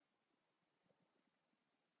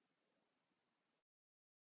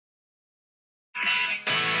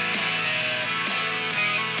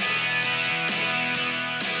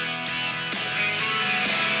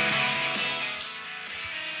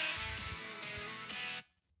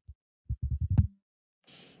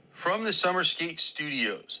From the Summer Skate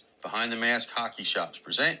Studios, Behind the Mask Hockey Shops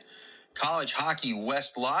present College Hockey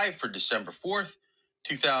West Live for December 4th,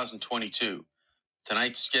 2022.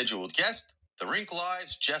 Tonight's scheduled guest, the Rink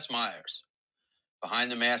Live's Jess Myers.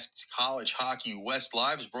 Behind the Mask's College Hockey West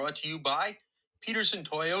Live is brought to you by Peterson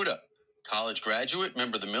Toyota. College graduate,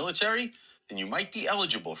 member of the military? Then you might be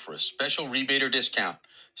eligible for a special rebate or discount.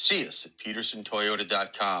 See us at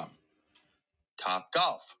petersontoyota.com. Top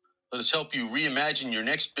Golf. Let us help you reimagine your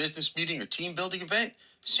next business meeting or team building event.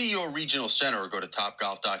 See your regional center or go to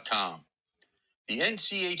topgolf.com. The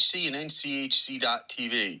NCHC and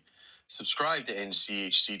NCHC.TV. Subscribe to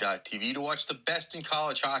NCHC.TV to watch the best in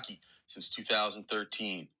college hockey since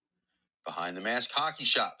 2013. Behind the Mask Hockey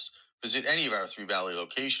Shops. Visit any of our Three Valley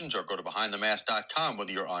locations or go to BehindTheMask.com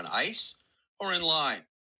whether you're on ice or in line.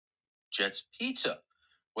 Jets Pizza.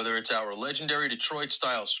 Whether it's our legendary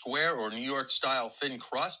Detroit-style square or New York-style thin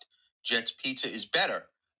crust, Jets Pizza is better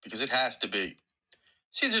because it has to be.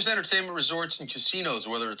 Caesars Entertainment Resorts and Casinos,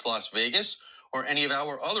 whether it's Las Vegas or any of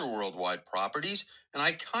our other worldwide properties, an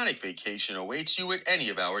iconic vacation awaits you at any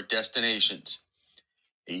of our destinations.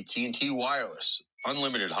 AT&T Wireless,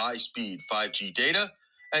 unlimited high-speed 5G data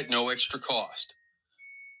at no extra cost.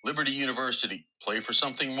 Liberty University, play for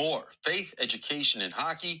something more. Faith, education, and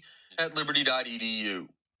hockey at liberty.edu.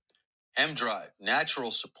 M-Drive,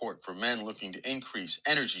 natural support for men looking to increase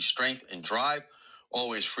energy, strength, and drive.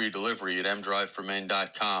 Always free delivery at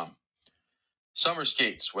mdriveformen.com. Summer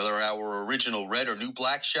Skates, whether our original red or new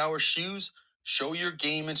black shower shoes, show your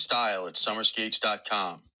game and style at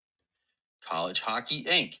summerskates.com. College Hockey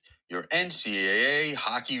Inc., your NCAA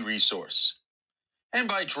hockey resource. And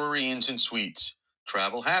by Drury Inns and Suites.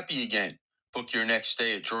 Travel happy again. Book your next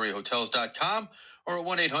stay at druryhotels.com or at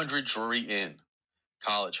 1-800-DRURY-INN.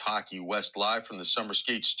 College Hockey West Live from the Summer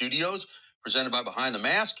Skate Studios, presented by Behind the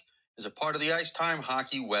Mask, is a part of the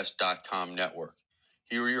IcetimeHockeyWest.com network.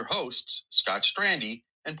 Here are your hosts, Scott Strandy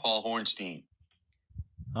and Paul Hornstein.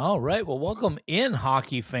 All right. Well, welcome in,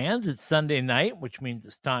 hockey fans. It's Sunday night, which means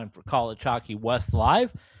it's time for College Hockey West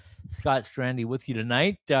Live. Scott Strandy with you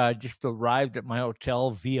tonight. Just arrived at my hotel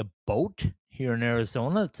via boat here in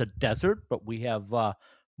Arizona. It's a desert, but we have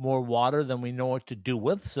more water than we know what to do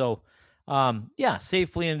with. So,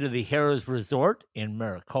 safely into the Harrah's Resort in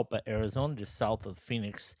Maricopa, Arizona, just south of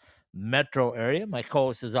Phoenix metro area. My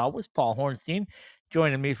co-host, as always, Paul Hornstein,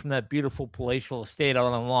 joining me from that beautiful palatial estate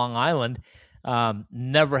out on Long Island.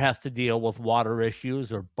 Never has to deal with water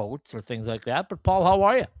issues or boats or things like that. But Paul, how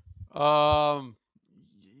are you?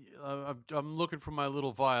 I'm looking for my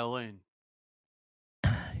little violin.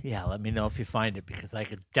 Yeah, let me know if you find it because I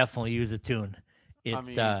could definitely use a tune.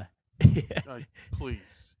 Please.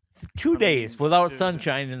 2 days without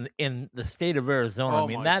sunshine in the state of Arizona.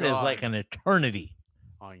 Oh that is like an eternity.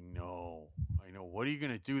 I know. What are you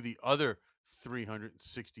going to do the other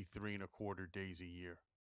 363 and a quarter days a year?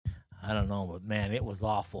 I don't know, but man, it was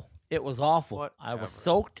awful. It was awful. Whatever. I was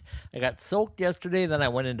soaked. I got soaked yesterday. Then I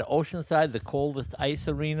went into Oceanside, the coldest ice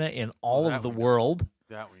arena in all of the world.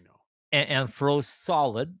 That we know. And froze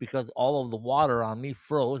solid because all of the water on me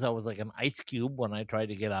froze. I was like an ice cube when I tried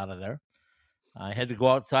to get out of there. I had to go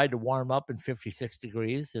outside to warm up in 56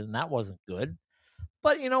 degrees, and that wasn't good.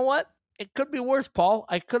 But you know what? It could be worse, Paul.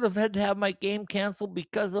 I could have had to have my game canceled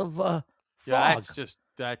because of fog. Yeah,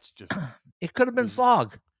 that's just. It could have been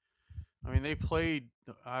fog. They played.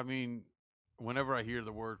 Whenever I hear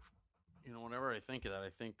the word, whenever I think of that, I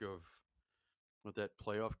think of with that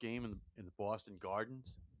playoff game in the Boston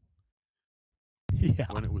Gardens. Yeah.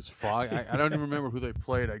 When it was fog. I don't even remember who they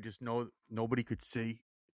played. I just know nobody could see.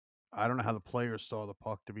 I don't know how the players saw the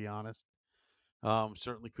puck, to be honest.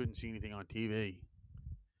 Certainly couldn't see anything on TV.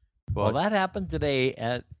 But that happened today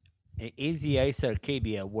at AZ Ice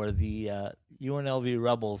Arcadia, where the UNLV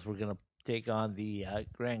Rebels were going to take on the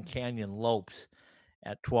Grand Canyon Lopes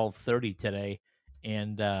at 12:30 today.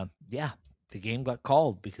 And, the game got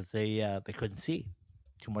called because they couldn't see.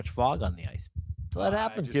 Too much fog on the ice. So that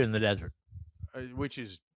happens here in the desert. Which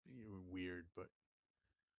is weird, but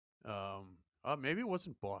maybe it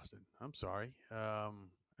wasn't Boston. I'm sorry.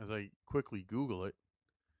 As I quickly Google it,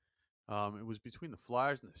 it was between the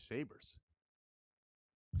Flyers and the Sabres.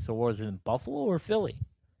 So was it in Buffalo or Philly?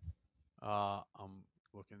 I'm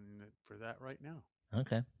looking for that right now.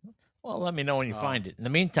 Okay. Well, let me know when you find it. In the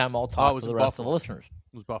meantime, I'll talk to the rest of the listeners.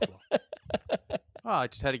 It was Buffalo. I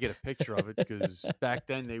just had to get a picture of it because back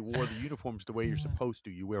then they wore the uniforms the way you're supposed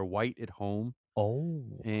to. You wear white at home. Oh.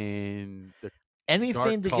 And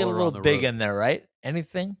anything to get a little big in there, right?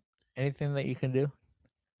 Anything that you can do?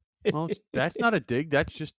 Well, that's not a dig.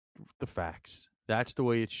 That's just the facts. That's the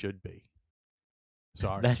way it should be.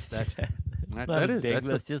 Sorry. That's That, Not that a is. dig. That's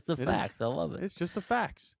That's the, just the it is. facts. I love it. It's just the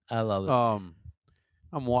facts. I love it.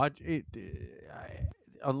 I'm watching it.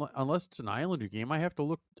 Unless it's an Islander game, I have to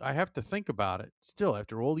look. I have to think about it. Still,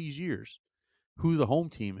 after all these years, who the home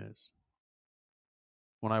team is.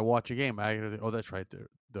 When I watch a game, that's right.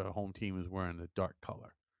 The home team is wearing the dark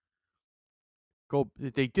color.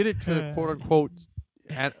 They did it for the quote unquote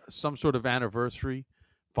at some sort of anniversary.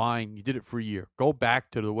 Fine, you did it for a year. Go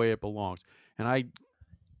back to the way it belongs. And I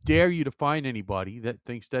dare you to find anybody that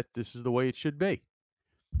thinks that this is the way it should be.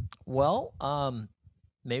 Well,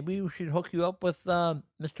 maybe we should hook you up with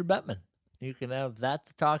Mr. Bettman. You can have that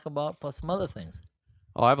to talk about, plus some other things.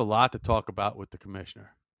 Oh, I have a lot to talk about with the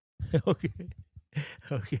commissioner. Okay.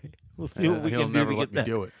 We'll see what we He'll can do never to let get me that.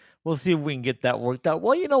 do it. We'll see if we can get that worked out.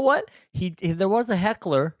 Well, you know what? There was a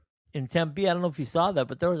heckler in Tempe. I don't know if you saw that,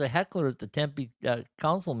 but there was a heckler at the Tempe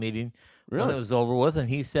council meeting when it was over with, and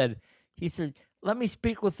he said, "Let me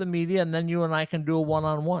speak with the media, and then you and I can do a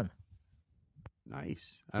one-on-one."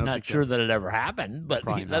 Nice. I'm not sure that it ever happened, but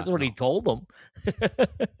that's what he told them.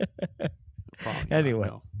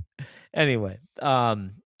 Anyway,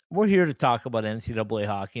 we're here to talk about NCAA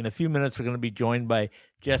hockey. In a few minutes, we're going to be joined by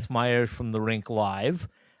Jess Myers from the Rink Live.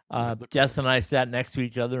 Jess and I sat next to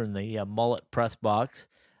each other in the Mullet press box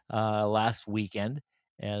last weekend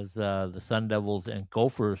as the Sun Devils and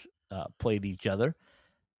Gophers played each other.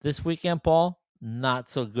 This weekend, Paul, not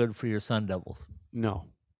so good for your Sun Devils. No.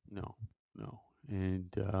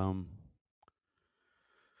 And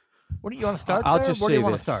what do you want to start? I'll there? just Where say do you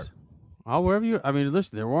want this. to start? Wherever you. I mean,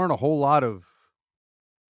 listen. There weren't a whole lot of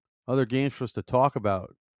other games for us to talk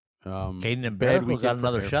about. Caden and Barrett got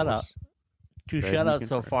another shutout. Two shutouts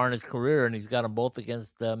so far in his career, and he's got them both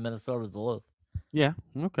against Minnesota Duluth. Yeah.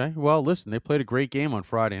 Okay. Well, listen. They played a great game on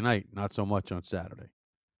Friday night. Not so much on Saturday.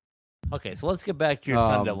 Okay, so let's get back to your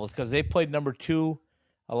Sun Devils because they played number 2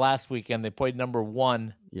 last weekend. They played number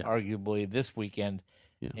 1, arguably, this weekend.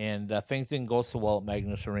 Yeah. And things didn't go so well at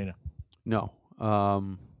Magnus Arena. No. By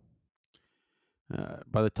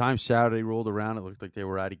the time Saturday rolled around, it looked like they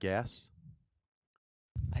were out of gas.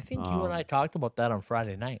 I think you and I talked about that on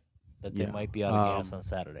Friday night, that they might be out of gas on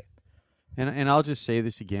Saturday. And I'll just say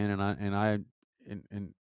this again,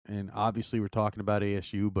 and obviously we're talking about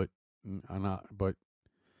ASU, but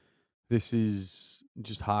this is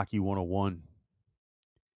just hockey 101.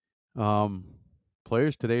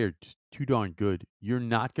 Players today are just too darn good. You're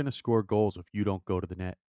not going to score goals if you don't go to the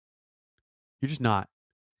net. You're just not.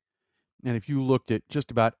 And if you looked at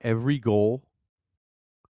just about every goal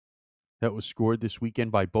that was scored this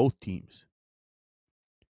weekend by both teams,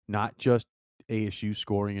 not just ASU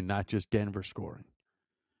scoring and not just Denver scoring,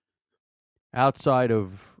 outside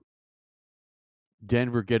of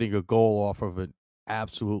Denver getting a goal off of an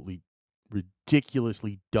absolutely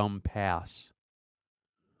ridiculously dumb pass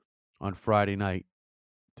on Friday night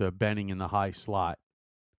to Benning in the high slot,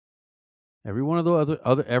 every one of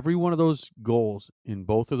those goals in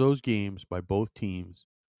both of those games by both teams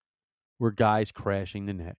were guys crashing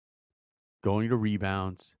the net, going to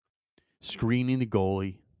rebounds, screening the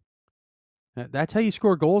goalie. That's how you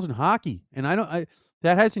score goals in hockey. And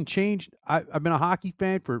that hasn't changed. I've been a hockey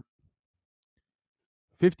fan for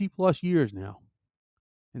 50 plus years now,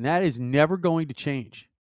 and that is never going to change.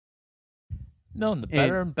 No, and the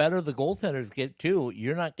better and better the goaltenders get too,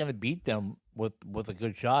 you're not going to beat them with a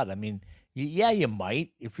good shot. I mean, you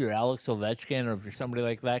might if you're Alex Ovechkin or if you're somebody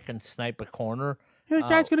like that can snipe a corner. Yeah,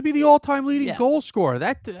 that's going to be the all-time leading goal scorer.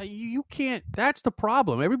 That you can't. That's the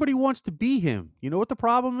problem. Everybody wants to be him. You know what the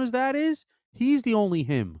problem is? He's the only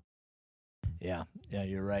him. Yeah,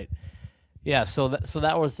 you're right. Yeah, so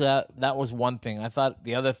that was one thing. I thought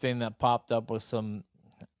the other thing that popped up was some.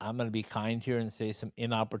 I'm going to be kind here and say some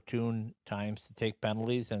inopportune times to take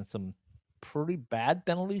penalties and some pretty bad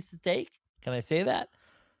penalties to take. Can I say that?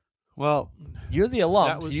 Well, you're the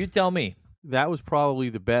alum, so you tell me. That was probably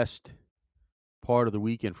the best part of the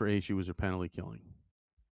weekend for ASU was their penalty killing.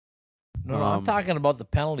 No, I'm talking about the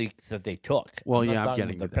penalties that they took. Well, I'm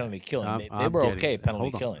getting to the that. penalty killing. They were okay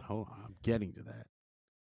penalty killing. Hold on, I'm getting to that.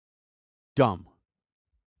 Dumb.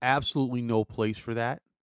 Absolutely no place for that.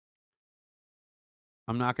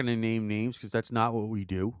 I'm not going to name names because that's not what we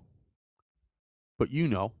do. But you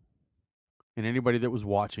know, and anybody that was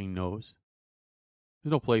watching knows,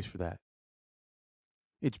 there's no place for that.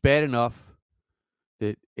 It's bad enough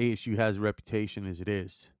that ASU has a reputation as it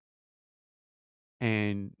is.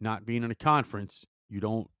 And not being in a conference, you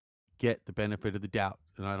don't get the benefit of the doubt.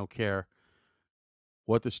 And I don't care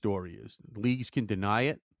what the story is. Leagues can deny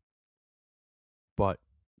it, but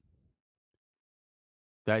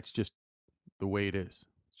that's just the way it is.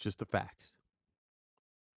 It's just the facts.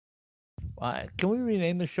 Can we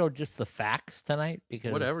rename the show just the Facts tonight?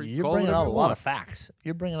 Because Whatever, you're call it bringing whatever out a you lot want. of facts.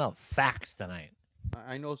 You're bringing out facts tonight.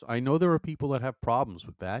 I know there are people that have problems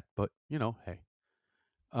with that, but hey.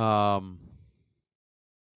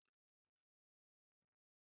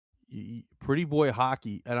 Pretty boy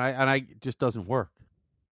hockey, and I just doesn't work.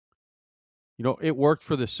 It worked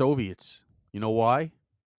for the Soviets. You know why?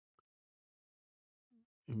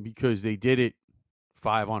 Because they did it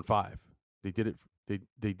 5-on-5. They did it.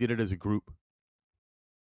 They did it as a group.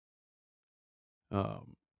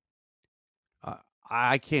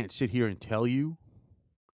 I can't sit here and tell you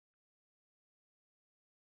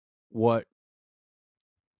what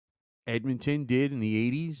Edmonton did in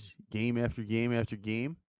the 80s, game after game after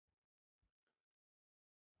game.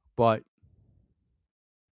 But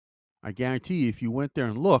I guarantee you, if you went there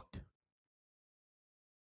and looked,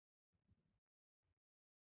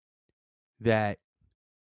 that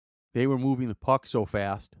they were moving the puck so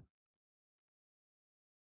fast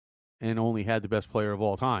and only had the best player of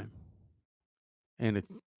all time. And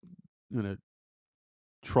it's in a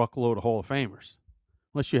truckload of Hall of Famers.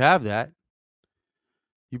 Unless you have that,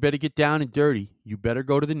 you better get down and dirty. You better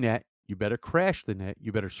go to the net. You better crash the net.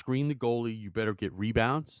 You better screen the goalie. You better get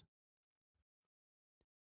rebounds.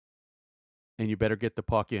 And you better get the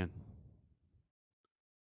puck in.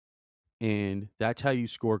 And that's how you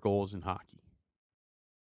score goals in hockey.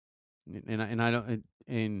 And I don't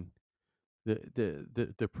and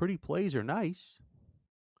the pretty plays are nice,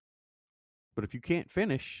 but if you can't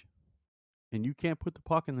finish and you can't put the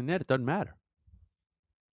puck in the net, it doesn't matter.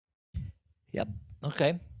 Yep.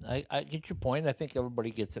 Okay. I get your point. I think everybody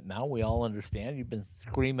gets it now. We all understand. You've been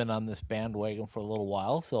screaming on this bandwagon for a little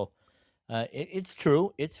while, so it's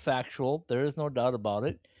true. It's factual. There is no doubt about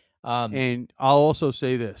it. And I'll also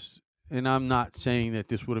say this, and I'm not saying that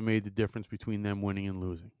this would have made the difference between them winning and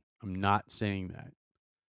losing. I'm not saying that.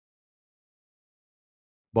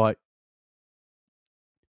 But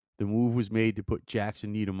the move was made to put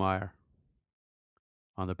Jackson Niedermayer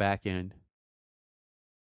on the back end.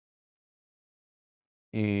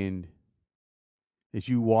 And as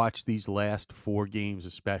you watch these last 4 games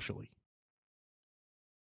especially,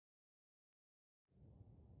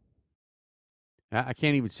 I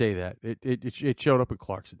can't even say that. It showed up in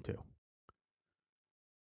Clarkson too.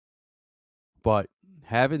 But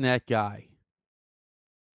having that guy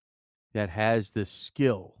that has the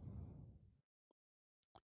skill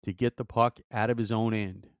to get the puck out of his own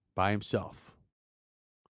end by himself,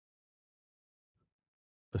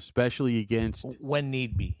 especially against when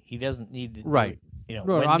need be, he doesn't need to. Right. Do it,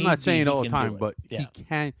 No, I'm not saying it all the time, but yeah. he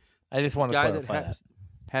can. I just want to clarify that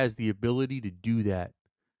has the ability to do that,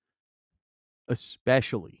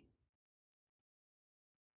 especially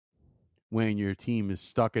when your team is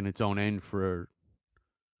stuck in its own end for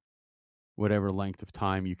whatever length of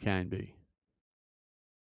time you can be.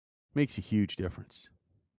 Makes a huge difference.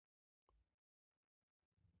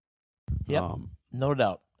 Yep, no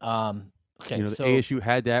doubt. Okay, the ASU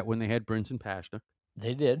had that when they had Brinson Pasichnuk.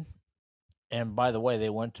 They did. And by the way, they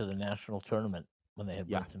went to the national tournament when they had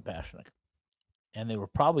Brinson Pasichnuk. And they were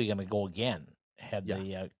probably going to go again had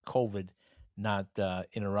the COVID not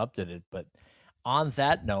interrupted it. But on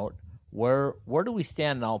that note, where do we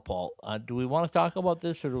stand now, Paul? Do we want to talk about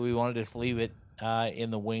this, or do we want to just leave it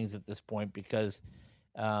in the wings at this point? Because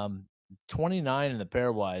 29 in the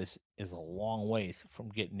pairwise is a long ways from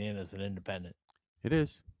getting in as an independent. It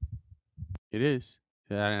is. It is.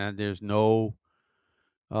 And there's no...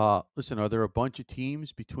 listen, are there a bunch of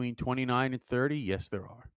teams between 29 and 30? Yes, there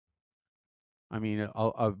are. I mean,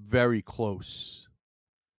 a very close,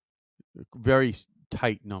 very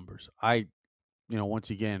tight numbers. Once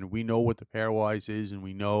again, we know what the pairwise is, and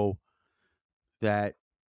we know that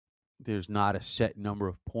there's not a set number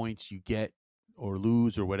of points you get or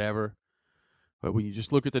lose or whatever. But when you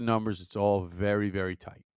just look at the numbers, it's all very, very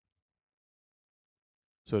tight.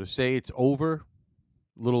 So to say it's over,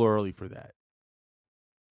 a little early for that.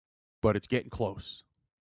 But it's getting close.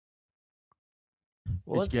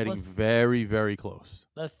 Well, it's getting very, very close.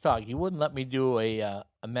 Let's talk. You wouldn't let me do a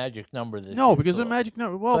magic number this year. No, because a magic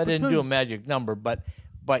number. Well, I didn't do a magic number, but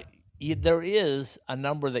there is a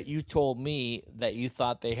number that you told me that you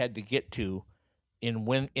thought they had to get to in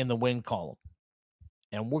the win column,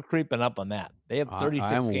 and we're creeping up on that. They have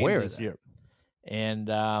 36 games this year, and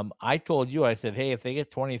I told you, I said, hey, if they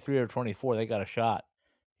get 23 or 24, they got a shot.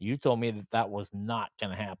 You told me that was not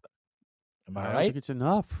going to happen. Am I right? I don't think it's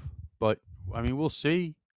enough, but I mean, we'll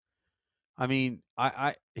see. I mean,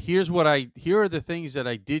 here are the things that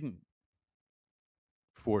I didn't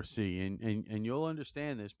foresee, and you'll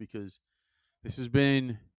understand this because this has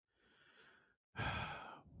been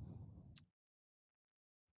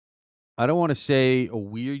I don't want to say a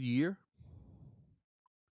weird year,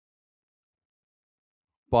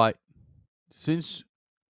 but since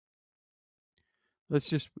let's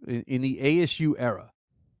just in the ASU era,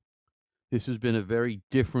 this has been a very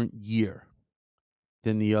different year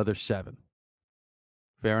than the other 7.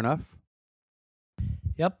 Fair enough?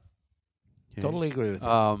 Yep. Okay. Totally agree with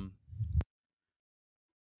you.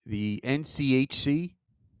 The NCHC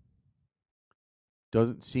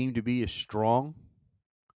doesn't seem to be as strong,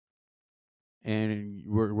 and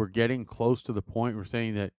we're getting close to the point we're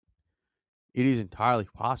saying that it is entirely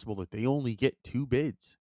possible that they only get 2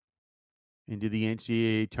 bids into the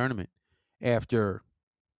NCAA tournament after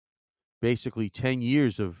basically 10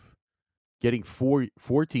 years of getting four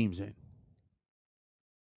teams in.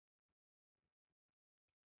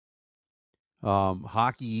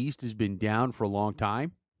 Hockey East has been down for a long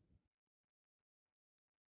time.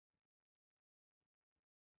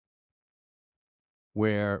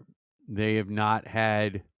 Where they have not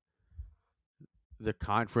had the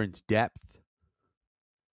conference depth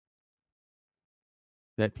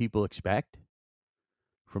that people expect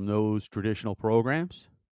from those traditional programs.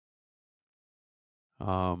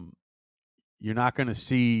 You're not going to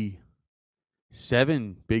see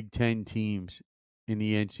 7 Big Ten teams in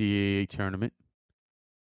the NCAA tournament,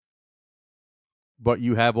 but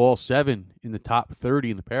you have all 7 in the top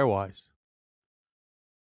 30 in the pairwise.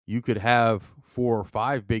 You could have 4 or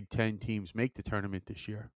 5 Big Ten teams make the tournament this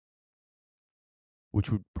year, which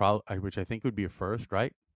I think would be a first,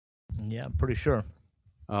 right? Yeah, I'm pretty sure.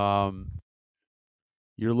 You're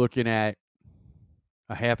looking at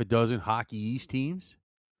a half a dozen Hockey East teams,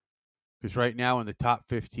 because right now in the top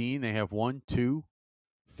 15 they have 1, 2,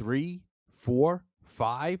 3, 4,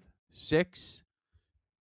 5, 6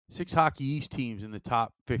 Hockey East teams in the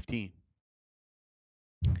top 15.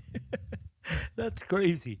 That's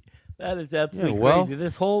crazy. That is absolutely crazy.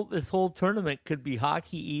 This whole tournament could be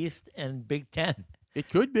Hockey East and Big Ten. It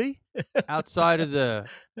could be outside of the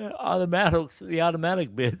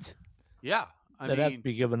automatic bids. Yeah, that have to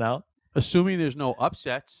be given out. Assuming there's no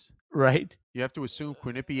upsets, right? You have to assume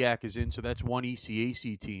Quinnipiac is in, so that's one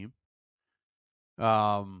ECAC team.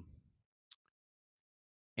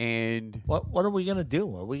 And what are we going to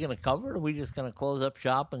do? Are we going to cover it, or are we just going to close up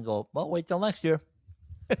shop and go, well, wait till next year?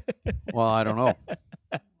 Well, I don't know.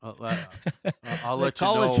 I'll let you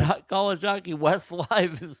know. College Hockey West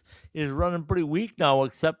Live is running pretty weak now,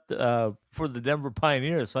 except for the Denver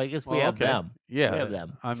Pioneers. So I guess we have them. Yeah, we have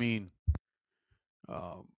them. I mean,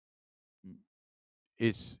 like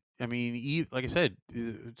I said,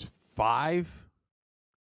 it's 5.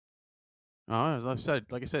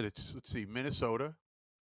 Like I said, it's let's see, Minnesota,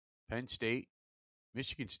 Penn State,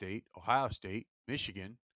 Michigan State, Ohio State,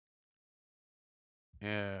 Michigan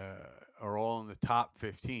are all in the top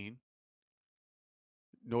 15.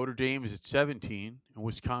 Notre Dame is at 17, and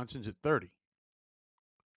Wisconsin's at 30.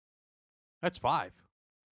 That's 5.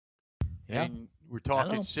 Yeah. And we're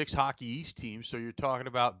talking 6 Hockey East teams, so you're talking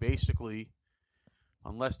about basically,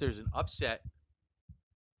 unless there's an upset,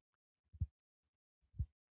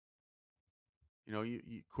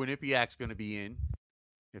 Quinnipiac's going to be in.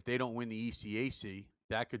 If they don't win the ECAC,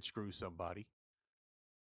 that could screw somebody.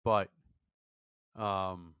 But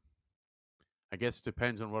I guess it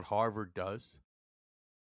depends on what Harvard does.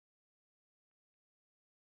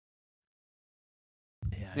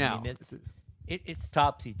 Yeah, now, it's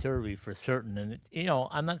topsy-turvy for certain. And,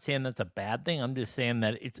 I'm not saying that's a bad thing. I'm just saying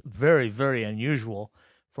that it's very, very unusual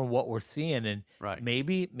from what we're seeing. And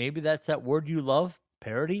maybe that's that word you love,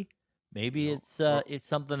 parity. Maybe it's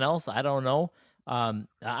something else. I don't know.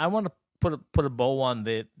 I want to put a bow on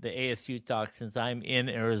the ASU talk, since I'm in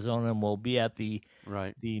Arizona and we'll be at the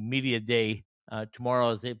media day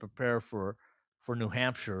tomorrow as they prepare for New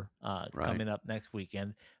Hampshire coming up next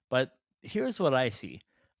weekend. But here's what I see.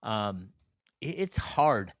 It's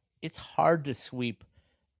hard. It's hard to sweep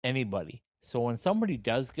anybody. So when somebody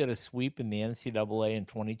does get a sweep in the NCAA in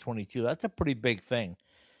 2022, that's a pretty big thing.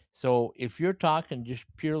 So if you're talking just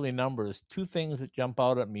purely numbers, 2 things that jump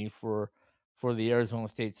out at me for the Arizona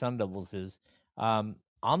State Sun Devils is on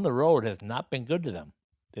the road has not been good to them.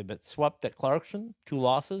 They've been swept at Clarkson, 2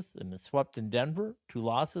 losses. They've been swept in Denver, 2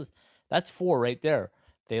 losses. That's 4 right there.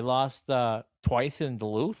 They lost twice in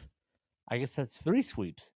Duluth. I guess that's 3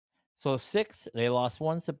 sweeps. So 6, they lost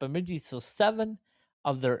once at Bemidji. So 7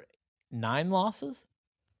 of their 9 losses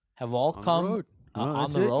have all come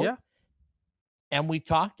on the road. Yeah. And we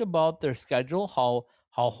talked about their schedule, how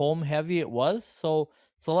home heavy it was. So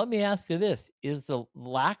let me ask you this: is the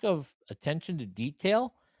lack of attention to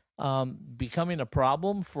detail becoming a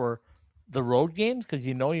problem for the road games? Because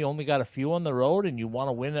you only got a few on the road, and you want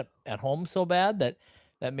to win at home so bad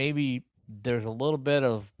that maybe there's a little bit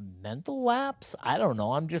of mental lapse. I don't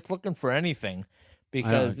know. I'm just looking for anything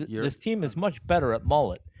because this team is much better at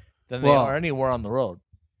mullet than they are anywhere on the road.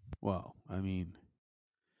 Well, I mean,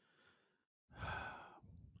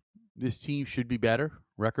 this team should be better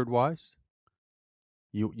record-wise.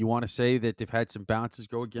 You want to say that they've had some bounces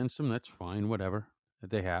go against them? That's fine, whatever that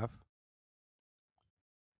they have.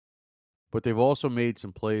 But they've also made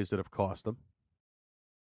some plays that have cost them.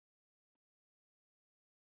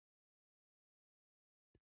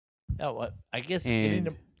 No, I guess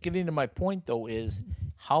getting to my point though is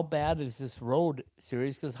how bad is this road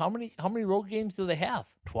series? Because how many road games do they have?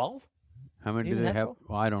 12? How many do they have?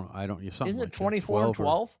 Well, I don't. Something Isn't it like 24 and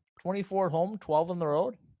 12? 24 at home, 12 on the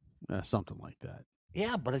road. Something like that.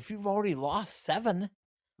 Yeah, but if you've already lost 7,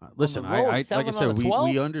 listen, road, like I said,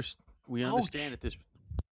 we understand at this.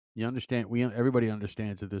 You understand? Everybody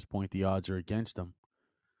understands at this point the odds are against them,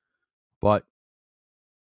 but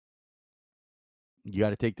you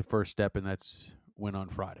got to take the first step, and that's win on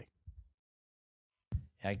Friday.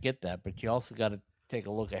 I get that, but you also got to take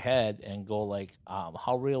a look ahead and go like,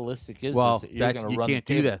 how realistic is this? That you're you can't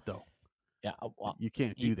do that though. Yeah, well, you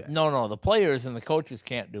can't do that. No, the players and the coaches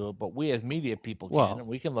can't do it, but we as media people can, and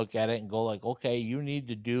we can look at it and go like, okay, you need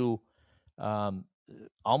to do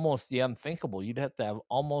almost the unthinkable. You'd have to have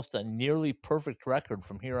almost a nearly perfect record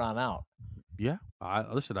from here on out. Yeah,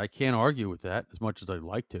 listen, I can't argue with that as much as I'd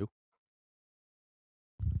like to.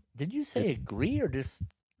 Did you say agree or just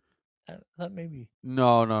that maybe?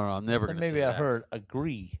 No, I'm never going to say maybe that. I heard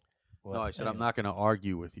agree. Well, no, I said anyway. I'm not going to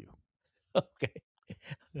argue with you. Okay.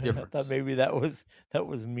 Difference. I thought maybe that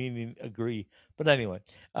was meaning agree. But anyway,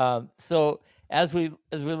 so as we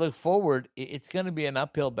look forward, it's going to be an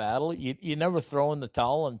uphill battle. You never throw in the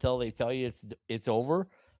towel until they tell you it's over.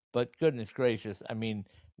 But goodness gracious, I mean,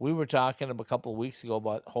 we were talking a couple of weeks ago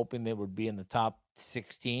about hoping they would be in the top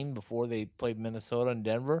 16 before they played Minnesota and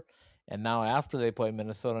Denver, and now after they play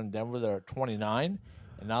Minnesota and Denver, they're at 29,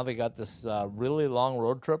 and now they got this really long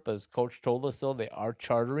road trip. As Coach told us, though, they are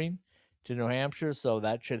chartering to New Hampshire, so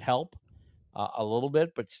that should help a little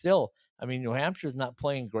bit. But still, I mean, New Hampshire's not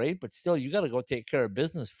playing great, but still, you got to go take care of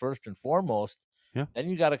business first and foremost. Yeah. Then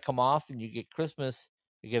you got to come off and you get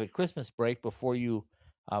a Christmas break before you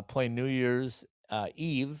play New Year's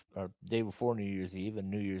Eve, or day before New Year's Eve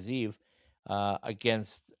and New Year's Eve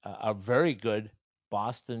against a very good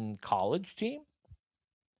Boston College team.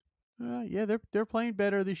 Yeah, they're playing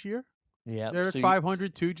better this year. Yeah, they're at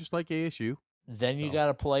 500 too, just like ASU. Then you got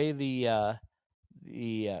to play the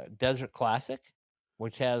Desert Classic,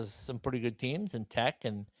 which has some pretty good teams in Tech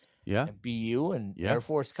and BU and Air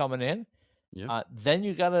Force coming in. Yeah. Then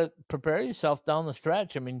you got to prepare yourself down the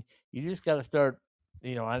stretch. I mean, you just got to start.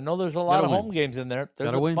 I know there's a lot of home games in there.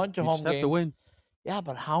 There's a bunch of home games. Have to win. Yeah,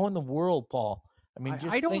 but how in the world, Paul? I mean,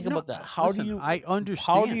 just think about that. I understand.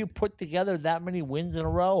 How do you put together that many wins in a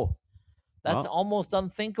row? That's almost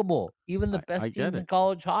unthinkable. Even the best teams in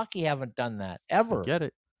college hockey haven't done that ever.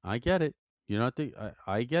 I get it. You're not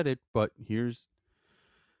I get it, but here's,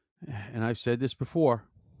 and I've said this before.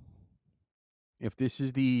 If this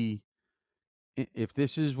is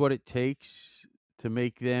what it takes to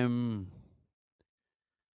make them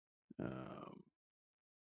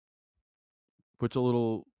puts a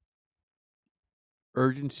little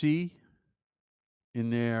urgency in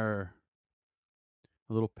their,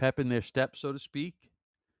 a little pep in their step, so to speak,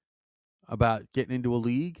 about getting into a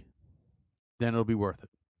league, then it'll be worth it.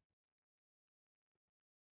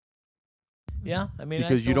 Yeah, I mean,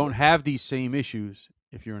 because you don't have these same issues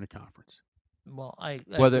if you're in a conference. Well, I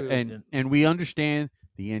and we understand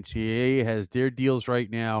the NCAA has their deals right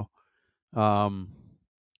now, and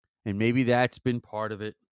maybe that's been part of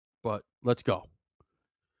it. But let's go.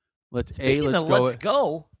 Let's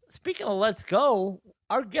go. Speaking of let's go,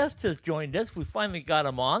 our guest has joined us. We finally got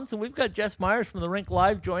him on. So we've got Jess Myers from the Rink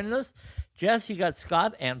Live joining us. Jess, you got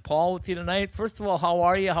Scott and Paul with you tonight. First of all, how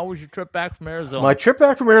are you? How was your trip back from Arizona? My trip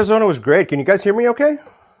back from Arizona was great. Can you guys hear me okay?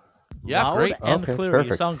 Yeah, loud great. And clear.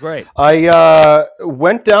 Perfect. You sound great. I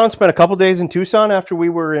went down, spent a couple days in Tucson after we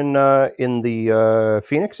were in the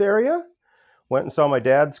Phoenix area. Went and saw my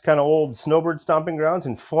dad's kind of old snowbird stomping grounds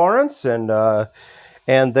in Florence, and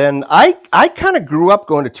then I kind of grew up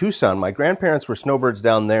going to Tucson. My grandparents were snowbirds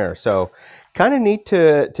down there, so kind of neat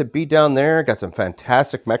to be down there. Got some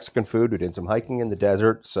fantastic Mexican food. We did some hiking in the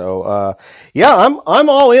desert. So yeah, I'm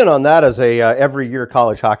all in on that as a every year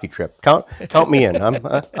college hockey trip. Count me in.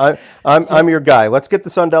 I'm your guy. Let's get the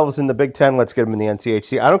Sun Devils in the Big Ten. Let's get them in the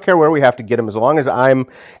NCHC. I don't care where we have to get them, as long as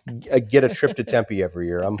get a trip to Tempe every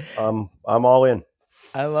year. I'm all in.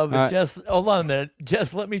 I love it. Jess, hold on a minute.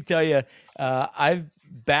 Jess, let me tell you, I've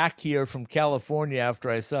back here from California after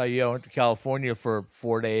I saw you. I went to California for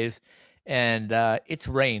 4 days, and it's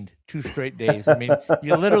rained 2 straight days. I mean,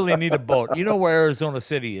 you literally need a boat. You know where Arizona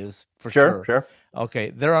City is, for sure. Sure. Okay,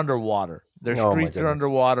 they're underwater. Their Oh, my streets are goodness.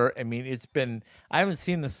 underwater. I mean, I haven't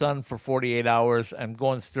seen the sun for 48 hours. I'm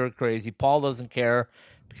going stir crazy. Paul doesn't care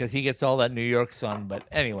because he gets all that New York sun. But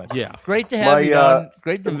anyway, Yeah. great to have My, you on.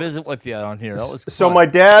 Great to visit with you on here. That was So fun. my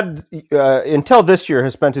dad, until this year,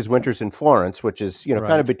 has spent his winters in Florence, which is kind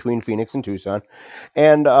Right. of between Phoenix and Tucson,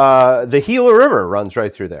 and the Gila River runs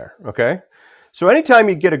right through there. Okay, so anytime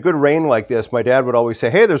you get a good rain like this, my dad would always say,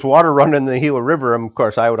 "Hey, there's water running in the Gila River." And of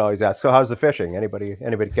course, I would always ask, "So how's the fishing? Anybody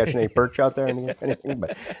catching any perch out there? Anything?"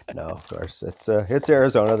 But no, of course, it's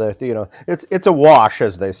Arizona. It's a wash,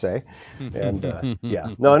 as they say, and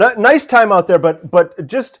nice time out there. But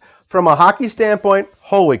just from a hockey standpoint,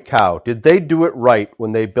 holy cow, did they do it right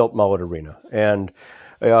when they built Mullet Arena? And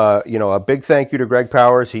a big thank you to Greg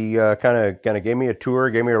Powers. He kind of gave me a tour,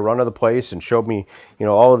 gave me a run of the place, and showed me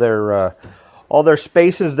all their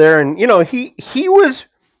spaces there. And he was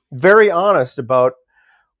very honest about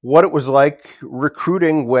what it was like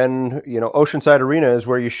recruiting when Oceanside Arena is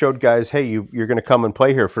where you showed guys, hey, you're going to come and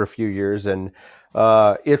play here for a few years, and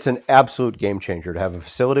it's an absolute game changer to have a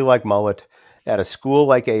facility like Mullet at a school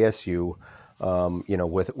like ASU.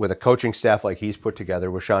 With a coaching staff like he's put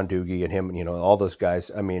together with Sean Doogie and him, all those guys.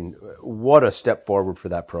 I mean, what a step forward for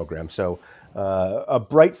that program. So a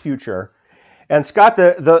bright future. And Scott,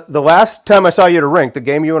 the last time I saw you at a rink, the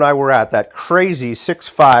game you and I were at, that crazy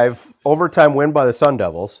 6-5 overtime win by the Sun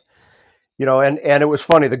Devils, and it was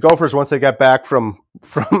funny. The Gophers, once they got back from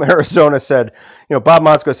Arizona, said, Bob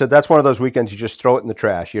Motzko said, that's one of those weekends you just throw it in the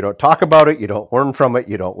trash. You don't talk about it. You don't learn from it.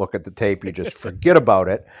 You don't look at the tape. You just forget about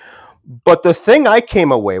it. But the thing I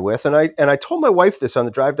came away with, and I told my wife this on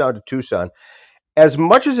the drive down to Tucson, as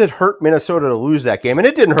much as it hurt Minnesota to lose that game, and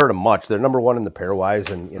it didn't hurt them much. They're number one in the pairwise,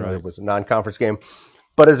 and Right. It was a non-conference game.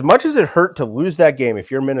 But as much as it hurt to lose that game,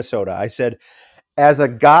 if you're Minnesota, I said, as a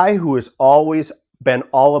guy who has always been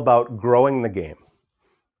all about growing the game,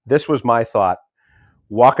 this was my thought.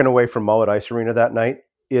 Walking away from Mullet Ice Arena that night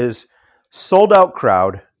is sold out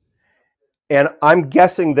crowd, and I'm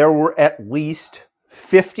guessing there were at least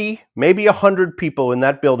 50, maybe 100 people in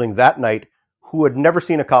that building that night who had never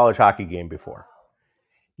seen a college hockey game before.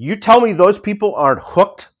 You tell me those people aren't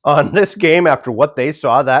hooked on this game after what they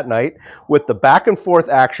saw that night, with the back and forth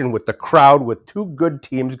action, with the crowd, with two good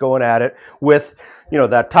teams going at it, with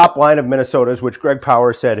that top line of Minnesota's, which Greg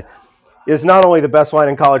Powers said is not only the best line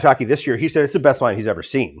in college hockey this year, he said it's the best line he's ever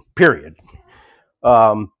seen, period.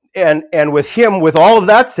 And with him, with all of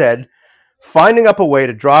that said, finding up a way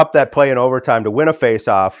to drop that play in overtime to win a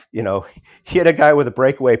faceoff, he hit a guy with a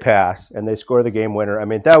breakaway pass and they score the game winner. I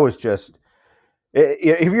mean, that was just,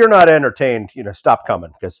 if you're not entertained, stop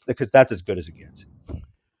coming because that's as good as it gets.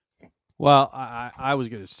 Well, I was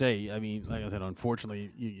going to say, I mean, like I said,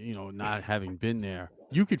 unfortunately, not having been there,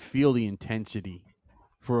 you could feel the intensity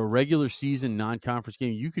for a regular season non-conference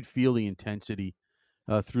game. You could feel the intensity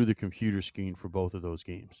through the computer screen for both of those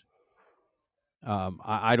games.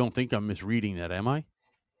 I don't think I'm misreading that, am I?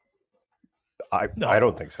 I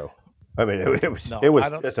don't think so. I mean, it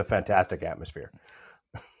was just a fantastic atmosphere.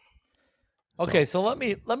 Okay, so let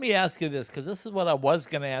me ask you this, because this is what I was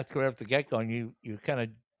going to ask you right off the get-go, and you kind of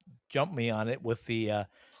jumped me on it with the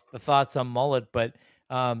thoughts on Mullet. But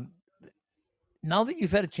now that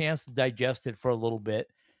you've had a chance to digest it for a little bit,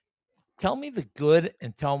 tell me the good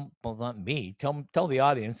and tell the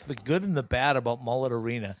audience the good and the bad about Mullet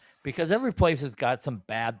Arena, because every place has got some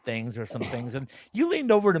bad things or some things. And you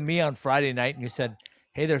leaned over to me on Friday night and you said,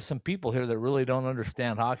 hey, there's some people here that really don't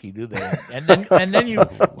understand hockey, do they? And then you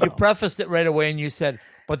prefaced it right away and you said,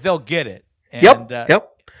 but they'll get it. And, Yep.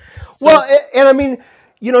 Well, and I mean,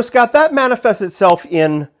 Scott, that manifests itself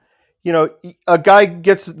in, a guy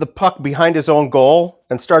gets the puck behind his own goal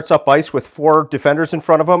and starts up ice with 4 defenders in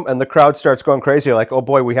front of him, and the crowd starts going crazy like, oh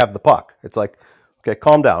boy, we have the puck. It's like, okay,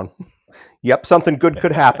 calm down. Yep, something good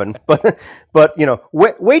could happen, but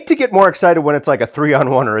wait to get more excited when it's like a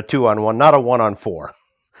 3-on-1 or a 2-on-1, not a 1-on-4.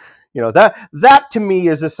 That to me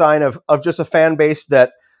is a sign of just a fan base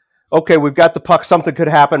that, okay, we've got the puck, something could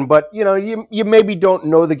happen, but you maybe don't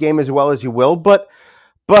know the game as well as you will, but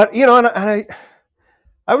and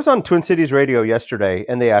I was on Twin Cities radio yesterday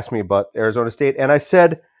and they asked me about Arizona State, and I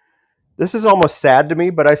said, this is almost sad to me,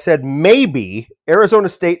 but I said maybe Arizona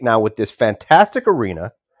State now with this fantastic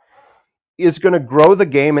arena is going to grow the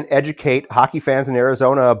game and educate hockey fans in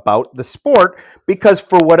Arizona about the sport, because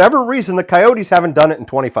for whatever reason, the Coyotes haven't done it in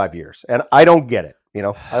 25 years. And I don't get it.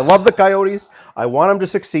 I love the Coyotes. I want them to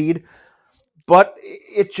succeed. but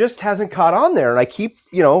it just hasn't caught on there. And I keep,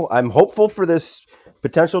 I'm hopeful for this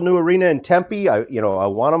potential new arena in Tempe. I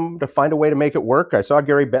want them to find a way to make it work. I saw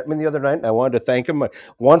Gary Bettman the other night, and I wanted to thank him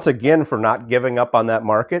once again for not giving up on that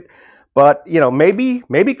market. But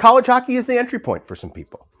maybe college hockey is the entry point for some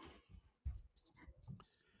people.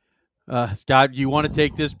 Scott, you want to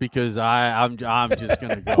take this because I'm just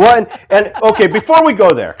going to go. Well, and okay, before we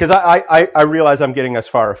go there, because I realize I'm getting us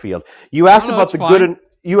far afield. You asked about the good.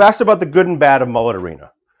 You asked about the good and bad of Mullet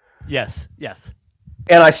Arena. Yes.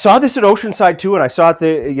 And I saw this at Oceanside too, and I saw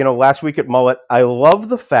it last week at Mullet. I love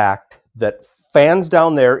the fact that fans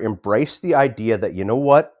down there embrace the idea that, you know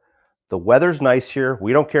what, the weather's nice here.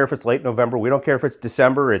 We don't care if it's late November. We don't care if it's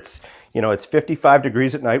December. It's 55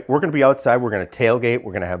 degrees at night. We're going to be outside. We're going to tailgate.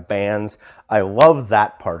 We're going to have bands. I love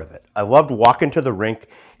that part of it. I loved walking to the rink,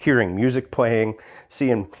 hearing music playing,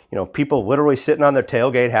 seeing, people literally sitting on their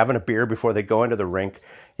tailgate, having a beer before they go into the rink.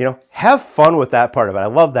 Have fun with that part of it. I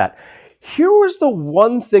love that. Here was the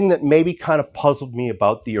one thing that maybe kind of puzzled me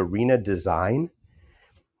about the arena design.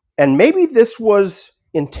 And maybe this was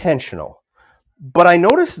intentional. But I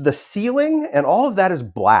noticed the ceiling and all of that is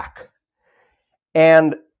black.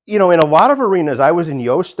 And, in a lot of arenas, I was in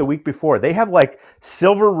Yost the week before, they have like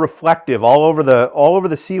silver reflective all over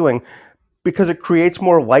the ceiling because it creates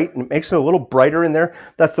more light and it makes it a little brighter in there.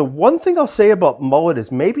 That's the one thing I'll say about Mullet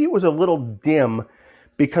is maybe it was a little dim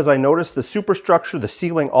because I noticed the superstructure, the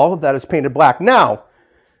ceiling, all of that is painted black. Now,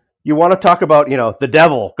 you want to talk about, the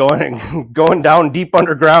devil going down deep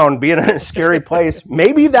underground, being in a scary place.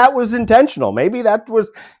 Maybe that was intentional. Maybe that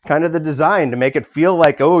was kind of the design to make it feel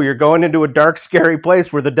like, oh, you're going into a dark, scary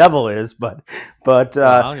place where the devil is. But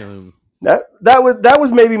that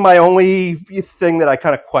was maybe my only thing that I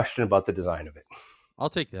kind of question about the design of it.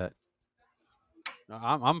 I'll take that.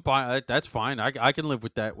 I'm fine. That's fine. I can live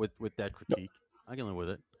with that with that critique. I can live with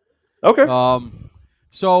it. Okay.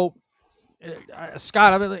 So.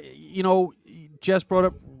 Scott, Jess brought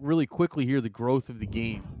up really quickly here the growth of the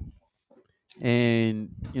game, and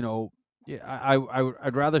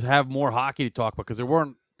I'd rather have more hockey to talk about because there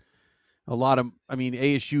weren't a lot of.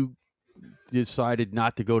 ASU decided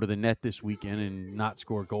not to go to the net this weekend and not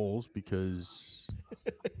score goals because,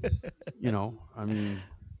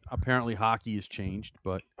 apparently hockey has changed,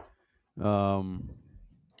 but,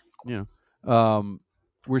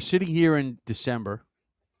 we're sitting here in December.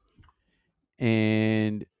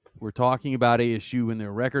 And we're talking about ASU and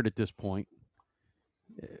their record at this point.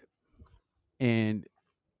 And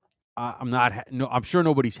I'm sure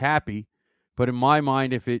nobody's happy, but in my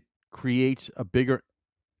mind, if it creates a bigger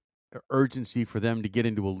urgency for them to get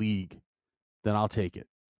into a league, then I'll take it.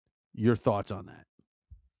 Your thoughts on that?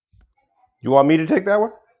 You want me to take that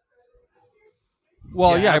one?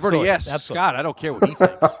 Well, yeah, I've already asked Scott. I don't care what he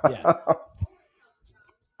thinks. Yeah.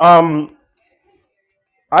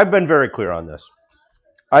 I've been very clear on this.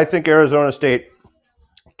 I think Arizona State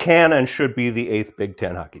can and should be the 8th Big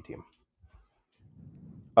Ten hockey team.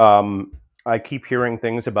 I keep hearing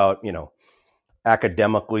things about,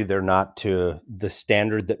 academically they're not to the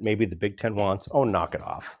standard that maybe the Big Ten wants. Oh, knock it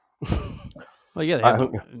off. Well, yeah.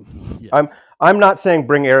 I'm not saying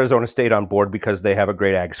bring Arizona State on board because they have a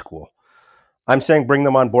great ag school. I'm saying bring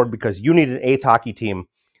them on board because you need an 8th hockey team.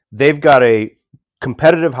 They've got a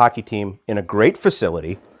competitive hockey team in a great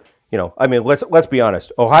facility. Let's be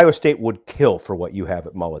honest. Ohio State would kill for what you have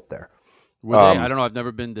at Mullet there. I don't know. I've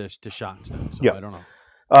never been to Schottenstein, so yeah. I don't know.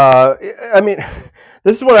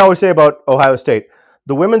 This is what I always say about Ohio State.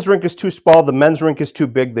 The women's rink is too small. The men's rink is too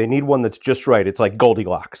big. They need one that's just right. It's like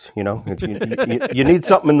Goldilocks, you need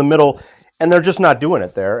something in the middle, and they're just not doing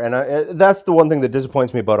it there. And that's the one thing that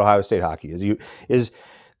disappoints me about Ohio State hockey is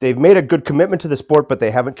they've made a good commitment to the sport, but they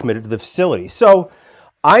haven't committed to the facility. So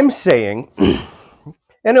I'm saying,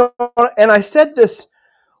 and I said this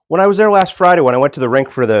when I was there last Friday when I went to the rink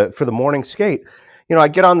for the morning skate. I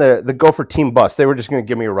get on the Gopher team bus. They were just going to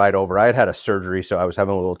give me a ride over. I had a surgery, so I was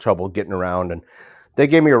having a little trouble getting around, and they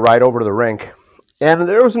gave me a ride over to the rink. And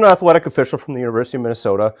there was an athletic official from the University of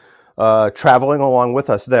Minnesota traveling along with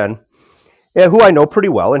us then. Yeah, who I know pretty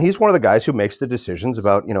well, and he's one of the guys who makes the decisions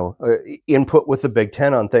about, input with the Big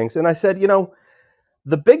Ten on things. And I said,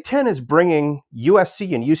 the Big Ten is bringing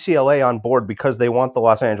USC and UCLA on board because they want the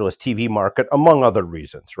Los Angeles TV market, among other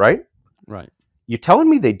reasons, right? Right. You telling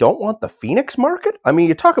me they don't want the Phoenix market?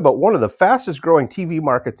 You talk about one of the fastest growing TV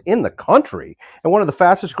markets in the country and one of the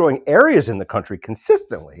fastest growing areas in the country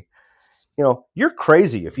consistently. You're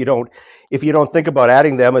crazy if you don't think about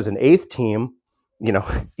adding them as an 8th team.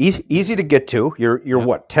 Easy to get to. You're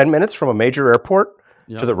what, 10 minutes from a major airport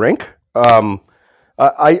to the rink?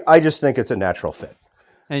 I just think it's a natural fit.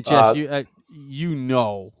 And Jess,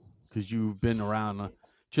 because you've been around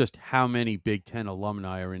just how many Big Ten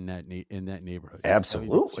alumni are in that neighborhood.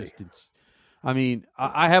 Absolutely. I mean,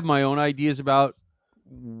 I have my own ideas about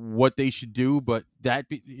what they should do, but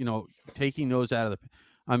taking those out of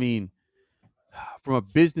I mean, from a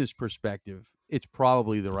business perspective, it's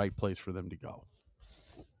probably the right place for them to go.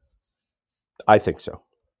 I think so.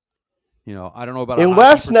 I don't know about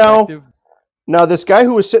unless now this guy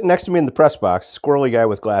who was sitting next to me in the press box, squirrely guy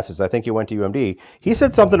with glasses, I think he went to UMD. He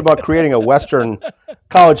said something about creating a Western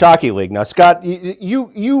college hockey league. Now, Scott,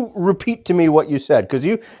 you repeat to me what you said, because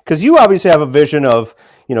you obviously have a vision of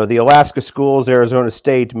the Alaska schools, Arizona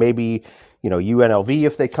State, maybe UNLV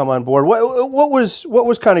if they come on board. What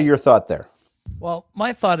was kind of your thought there? Well,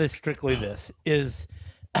 my thought is strictly this: is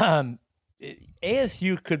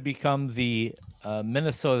ASU could become the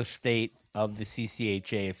Minnesota State of the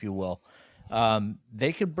CCHA, if you will.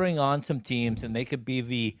 They could bring on some teams, and they could be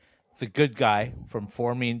the good guy from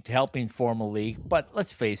helping form a league. But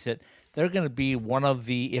let's face it, they're going to be one of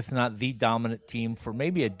the, if not the dominant team for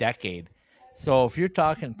maybe a decade. So if you're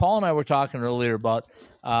talking, Paul and I were talking earlier about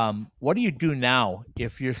what do you do now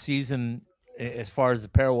if your season, as far as the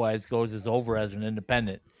pairwise goes, is over as an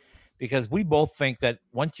independent? Because we both think that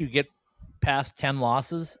once you get past 10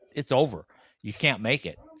 losses, it's over. You can't make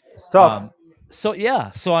it. It's tough. So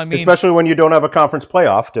I mean, especially when you don't have a conference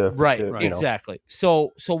playoff to exactly.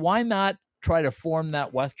 So why not try to form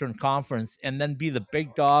that Western Conference and then be the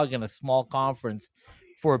big dog in a small conference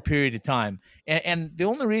for a period of time? And the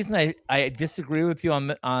only reason I disagree with you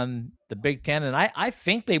on the Big Ten, and I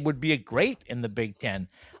think they would be a great in the Big Ten.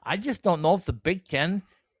 I just don't know if the Big Ten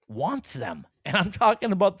wants them. And I'm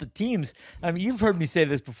talking about the teams. I mean, you've heard me say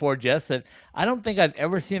this before, Jess, that I don't think I've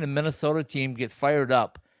ever seen a Minnesota team get fired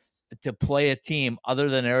up to play a team other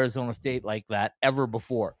than Arizona State like that ever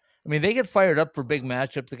before. I mean, they get fired up for big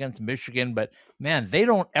matchups against Michigan, but man, they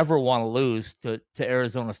don't ever want to lose to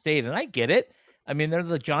Arizona State. And I get it. I mean, they're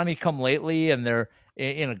the Johnny come lately, and they're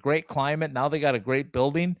in a great climate. Now they got a great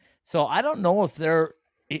building. So I don't know if they're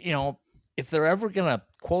ever going to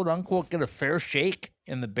quote unquote get a fair shake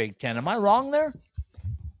in the Big Ten. Am I wrong there?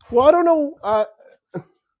 Well, I don't know.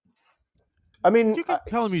 I mean, you can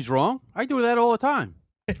tell him he's wrong. I do that all the time.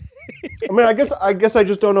 I mean, I guess I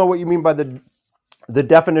just don't know what you mean by the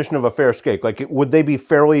definition of a fair shake. Like, would they be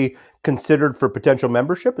fairly considered for potential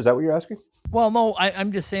membership? Is that what you're asking? Well, no,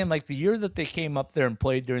 I'm just saying, like, the year that they came up there and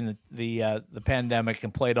played during the pandemic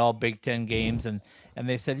and played all Big Ten games, and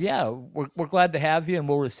they said, yeah, we're glad to have you, and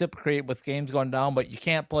we'll reciprocate with games going down, but you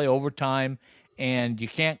can't play overtime, and you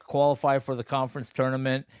can't qualify for the conference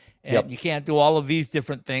tournament, and you can't do all of these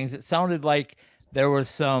different things. It sounded like there was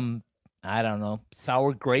some, I don't know,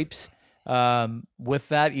 sour grapes with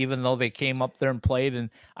that, even though they came up there and played. And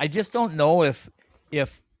I just don't know if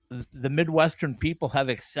the Midwestern people have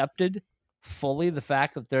accepted fully the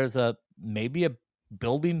fact that there's maybe a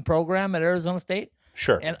building program at Arizona State.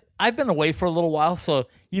 Sure. And I've been away for a little while, so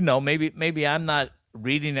maybe I'm not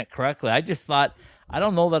reading it correctly. I just thought, I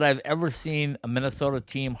don't know that I've ever seen a Minnesota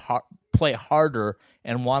team play harder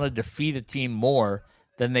and want to defeat a team more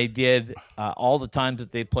than they did all the times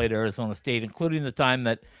that they played Arizona State, including the time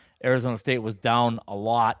that Arizona State was down a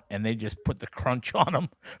lot and they just put the crunch on them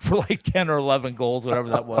for like 10 or 11 goals, whatever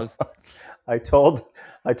that was. I told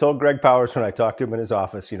Greg Powers when I talked to him in his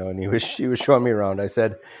office, and he was showing me around. I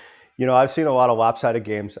said, I've seen a lot of lopsided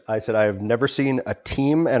games. I said, I have never seen a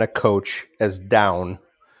team and a coach as down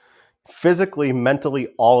physically, mentally,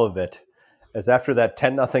 all of it, as after that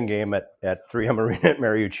 10-0 game at 3M Arena at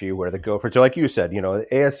Mariucci, where the Gophers, like you said,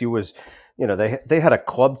 ASU was, they had a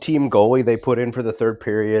club team goalie they put in for the third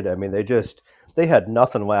period. I mean, they had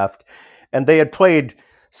nothing left, and they had played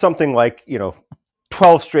something like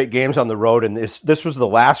 12 straight games on the road, and this was the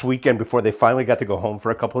last weekend before they finally got to go home for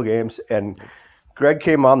a couple of games. And Greg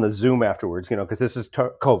came on the Zoom afterwards, because this is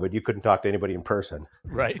COVID. You couldn't talk to anybody in person.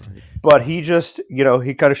 Right. But he just,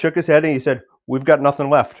 he kind of shook his head and he said, we've got nothing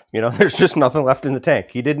left. There's just nothing left in the tank.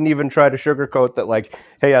 He didn't even try to sugarcoat that, like,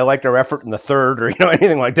 hey, I liked our effort in the third or,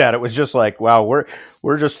 anything like that. It was just like, wow,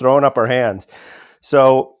 we're just throwing up our hands.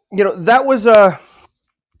 So, that was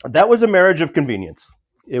a marriage of convenience.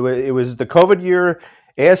 It was the COVID year.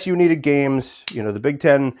 ASU needed games. The Big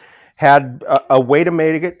Ten had a way to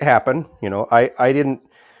make it happen. I didn't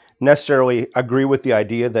necessarily agree with the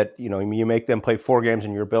idea that, you make them play 4 games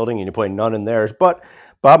in your building and you play none in theirs. But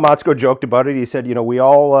Bob Motzko joked about it. He said, we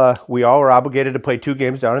all are obligated to play 2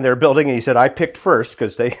 games down in their building. And he said, I picked first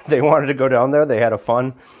because they wanted to go down there. They had a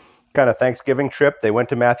fun kind of Thanksgiving trip. They went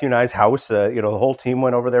to Matthew and I's house. The whole team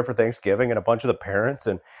went over there for Thanksgiving, and a bunch of the parents.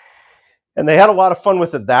 And they had a lot of fun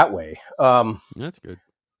with it that way. That's good.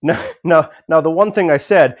 Now, the one thing I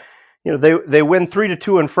said, they win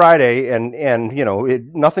 3-2 on Friday, and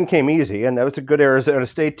nothing came easy, and that was a good Arizona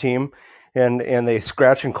State team, and they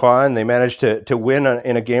scratch and claw, and they managed to win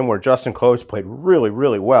in a game where Justin Close played really,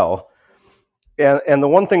 really well. And the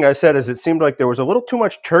one thing I said is it seemed like there was a little too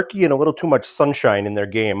much turkey and a little too much sunshine in their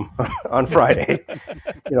game on Friday.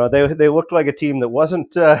 They looked like a team that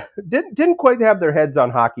wasn't didn't quite have their heads on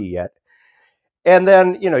hockey yet. And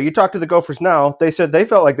then, you talk to the Gophers now, they said they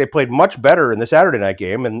felt like they played much better in the Saturday night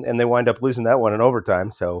game, and they wind up losing that one in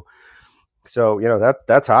overtime. So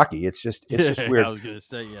that's hockey. It's just weird. I was going to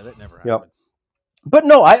say, that never happened. Yep. But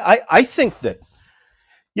no, I think that,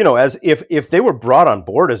 as if they were brought on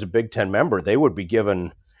board as a Big Ten member, they would be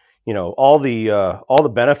given, all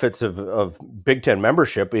the benefits of Big Ten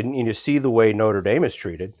membership, and you see the way Notre Dame is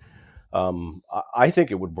treated. I think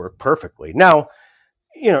it would work perfectly. Now,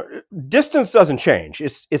 distance doesn't change.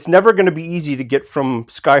 It's never going to be easy to get from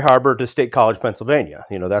Sky Harbor to State College, Pennsylvania.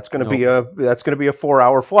 That's going to be a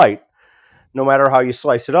 4-hour flight, no matter how you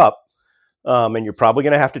slice it up. And you're probably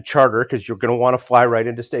going to have to charter because you're going to want to fly right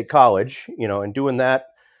into State College, and doing that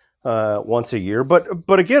once a year.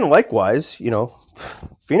 But again, likewise,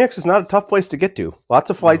 Phoenix is not a tough place to get to. Lots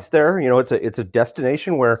of flights there. It's a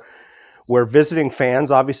destination where visiting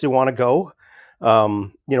fans obviously want to go.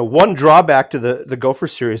 One drawback to the Gopher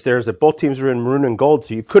series there is that both teams were in maroon and gold,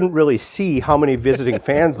 so you couldn't really see how many visiting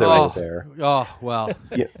fans there were there. Oh, well.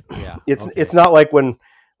 Yeah. It's not like when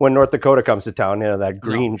North Dakota comes to town, that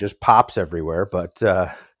green just pops everywhere. But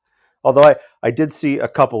although I did see a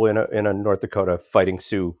couple in a North Dakota Fighting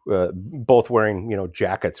Sioux, both wearing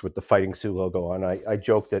jackets with the Fighting Sioux logo on. I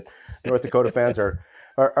joke that North Dakota fans are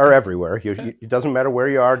everywhere. It doesn't matter where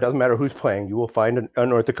you are. It doesn't matter who's playing. You will find a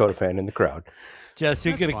North Dakota fan in the crowd. Jess,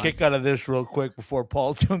 you get a kick out of this real quick before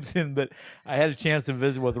Paul jumps in, but I had a chance to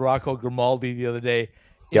visit with Rocco Grimaldi the other day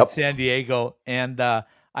in San Diego, and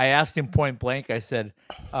I asked him point blank, I said,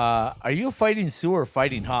 are you a Fighting Sioux or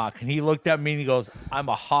Fighting Hawk? And he looked at me and he goes, I'm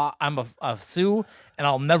a Hawk. I'm a Sioux, and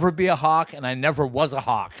I'll never be a Hawk, and I never was a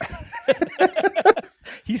Hawk.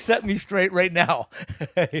 He set me straight right now.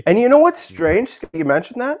 And you know what's strange? You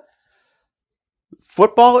mentioned that.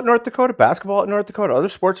 Football at North Dakota, basketball at North Dakota, other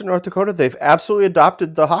sports at North Dakota, they've absolutely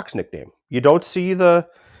adopted the Hawks nickname. You don't see the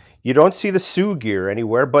Sioux gear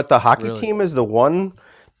anywhere, but the hockey team is the one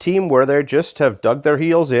team where they just have dug their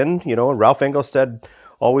heels in. And Ralph Engelstad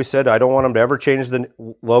always said, I don't want him to ever change the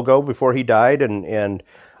logo before he died. And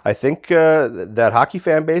I think that hockey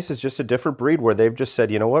fan base is just a different breed where they've just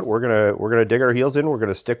said, you know what, we're gonna dig our heels in. We're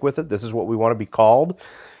gonna stick with it. This is what we want to be called.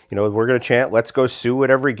 We're gonna chant "Let's go Sioux" at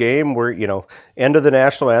every game. We're end of the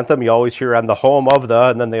national anthem. You always hear "on the home of the,"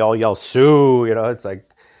 and then they all yell "Sioux." It's like,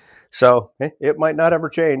 so it might not ever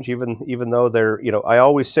change, even though they're I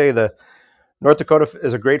always say the North Dakota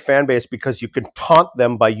is a great fan base because you can taunt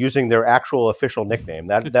them by using their actual official nickname.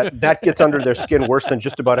 That gets under their skin worse than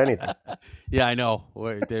just about anything. Yeah, I know.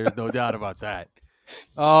 There's no doubt about that.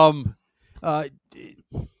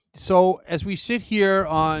 So as we sit here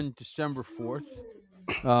on December 4th,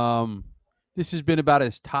 this has been about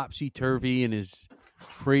as topsy-turvy and as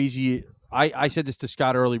crazy. I said this to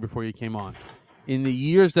Scott early before you came on. In the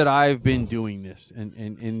years that I've been doing this, and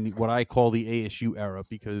in what I call the ASU era,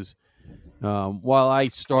 because while I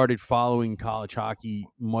started following college hockey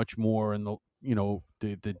much more in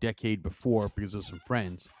the decade before because of some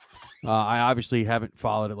friends, I obviously haven't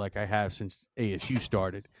followed it like I have since ASU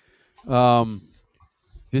started.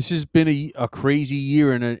 This has been a crazy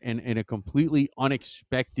year and a completely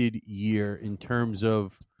unexpected year in terms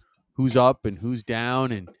of who's up and who's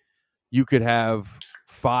down, and you could have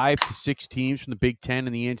 5 to 6 teams from the Big Ten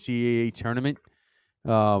in the NCAA tournament.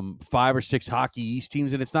 5 or 6 Hockey East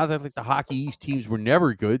teams, and it's not that like the Hockey East teams were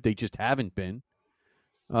never good; they just haven't been.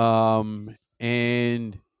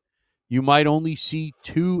 And you might only see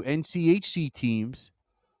 2 NCHC teams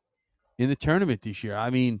in the tournament this year. I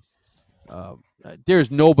mean,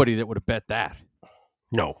 there's nobody that would have bet that.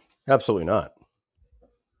 No, absolutely not.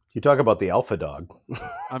 You talk about the alpha dog.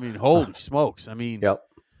 I mean, holy smokes! I mean, yep.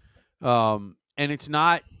 And it's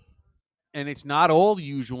not all the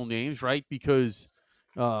usual names, right? Because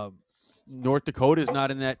North Dakota is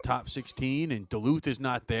not in that top 16, and Duluth is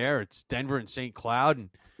not there. It's Denver and St. Cloud, and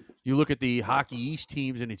you look at the Hockey East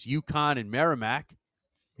teams, and it's UConn and Merrimack.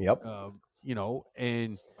 Yep.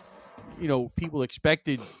 People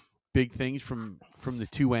expected big things from the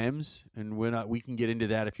 2Ms, and we can get into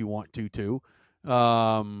that if you want to too.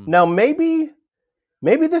 Now maybe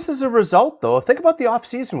this is a result though. Think about the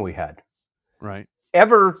offseason we had. Right.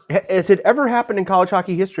 Has it ever happened in college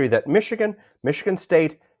hockey history that Michigan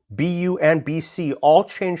State, BU and BC all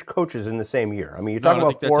changed coaches in the same year. I mean, you're No, I talking don't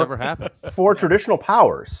about think that's ever happened. four traditional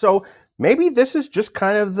powers. So maybe this is just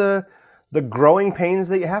kind of the growing pains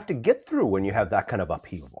that you have to get through when you have that kind of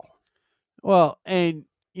upheaval. Well, and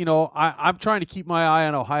I'm trying to keep my eye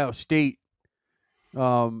on Ohio State.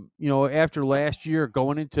 After last year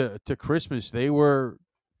going into Christmas, they were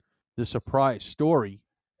the surprise story,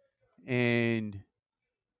 and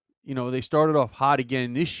they started off hot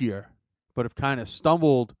again this year, but have kind of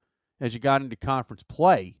stumbled as you got into conference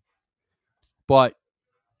play. But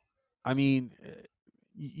I mean,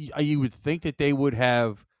 you would think that they would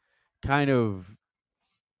have kind of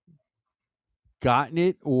gotten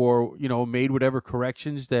it, or made whatever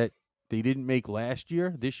corrections that they didn't make this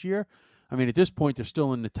year. I mean, at this point, they're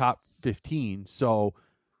still in the top 15. So,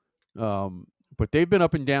 but they've been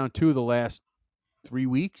up and down too the last 3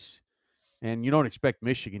 weeks, and you don't expect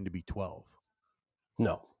Michigan to be 12.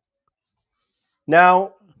 No.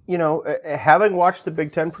 Now, having watched the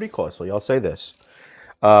Big Ten pretty closely, I'll say this.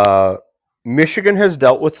 Michigan has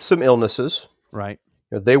dealt with some illnesses. Right.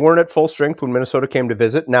 They weren't at full strength when Minnesota came to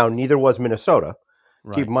visit. Now, neither was Minnesota.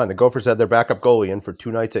 Right. Keep in mind, the Gophers had their backup goalie in for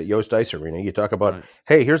 2 nights at Yost Ice Arena. You talk about,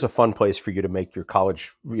 hey, here's a fun place for you to make your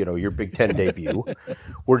college, your Big Ten debut.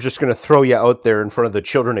 We're just going to throw you out there in front of the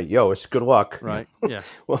children at Yost. Good luck. Right. Yeah.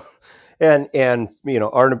 Well, and Owen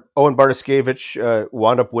Bartoszkiewicz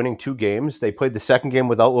wound up winning 2 games. They played the second game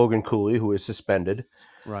without Logan Cooley, who was suspended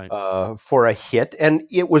for a hit, and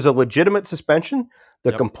it was a legitimate suspension.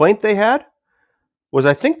 The complaint they had was,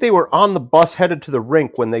 I think they were on the bus headed to the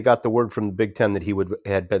rink when they got the word from the Big Ten that he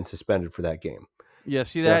had been suspended for that game. Yeah,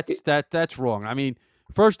 see, that's wrong. I mean,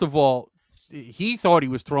 first of all, he thought he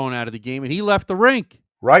was thrown out of the game, and he left the rink.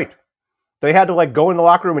 Right. They had to go in the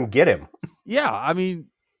locker room and get him. Yeah, I mean,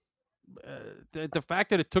 the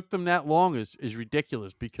fact that it took them that long is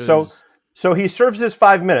ridiculous, because so he serves his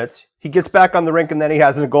 5 minutes, he gets back on the rink, and then he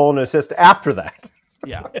has a goal and an assist after that.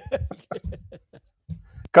 Yeah.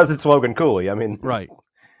 Because it's Logan Cooley. I mean, right.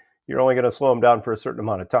 You're only going to slow him down for a certain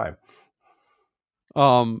amount of time.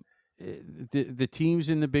 The teams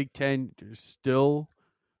in the Big Ten still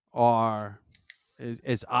are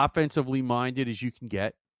as offensively minded as you can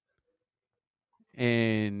get,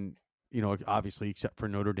 and obviously, except for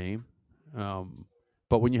Notre Dame.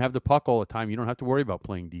 But when you have the puck all the time, you don't have to worry about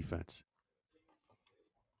playing defense.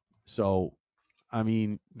 So, I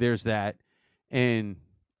mean, there's that, and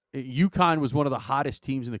UConn was one of the hottest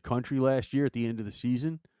teams in the country last year at the end of the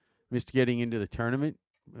season. Missed getting into the tournament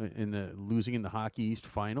losing in the Hockey East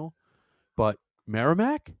final. But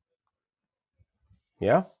Merrimack?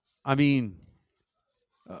 Yeah. I mean,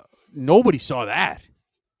 nobody saw that.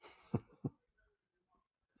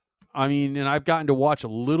 I mean, and I've gotten to watch a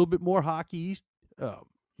little bit more Hockey East.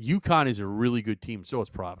 UConn is a really good team. So is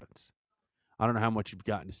Providence. I don't know how much you've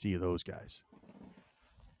gotten to see of those guys.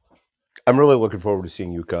 I'm really looking forward to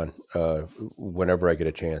seeing UConn whenever I get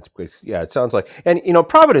a chance. Because, yeah, it sounds like, and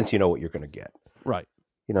Providence, what you're going to get. Right.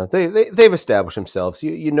 They've established themselves.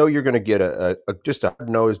 You're going to get a just a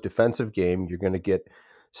hard-nosed defensive game. You're going to get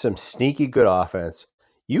some sneaky good offense.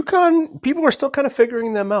 UConn, people are still kind of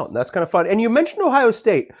figuring them out, and that's kind of fun. And you mentioned Ohio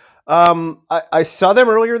State. I saw them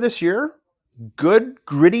earlier this year. Good,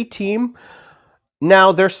 gritty team.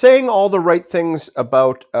 Now, they're saying all the right things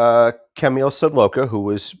about Kamil Sedloka,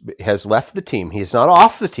 who has left the team. He's not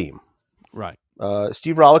off the team. Right.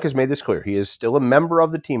 Steve Rollick has made this clear. He is still a member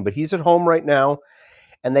of the team, but he's at home right now,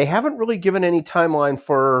 and they haven't really given any timeline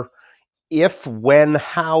for if, when,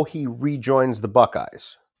 how he rejoins the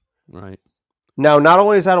Buckeyes. Right. Now, not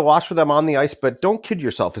only is that a loss for them on the ice, but don't kid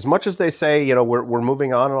yourself. As much as they say, we're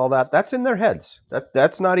moving on and all that, that's in their heads.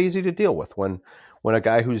 That's not easy to deal with when a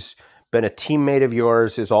guy who's been a teammate of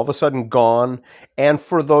yours is all of a sudden gone, and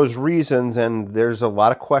for those reasons, and there's a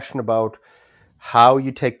lot of question about how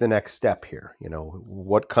you take the next step here.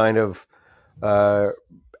 What kind of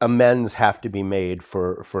amends have to be made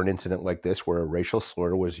for an incident like this where a racial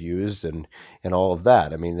slur was used and all of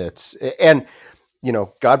that. I mean,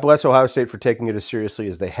 God bless Ohio State for taking it as seriously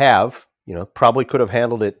as they have. Probably could have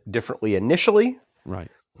handled it differently initially.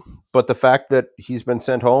 Right. But the fact that he's been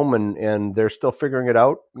sent home and they're still figuring it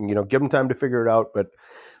out, give them time to figure it out.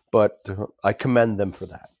 But I commend them for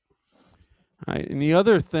that. All right. And the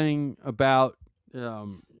other thing about,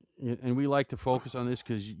 and we like to focus on this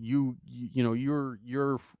because you're in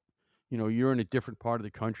a different part of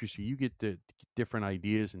the country, so you get the different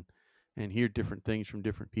ideas and hear different things from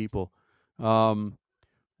different people.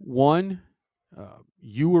 One,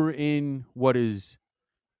 you were in what is,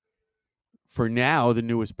 for now, the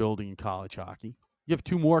newest building in college hockey. You have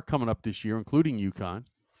 2 more coming up this year, including UConn.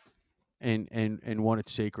 and one at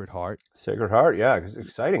Sacred Heart. Sacred Heart, yeah, it's an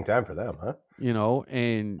exciting time for them, huh?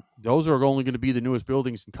 And those are only going to be the newest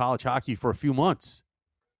buildings in college hockey for a few months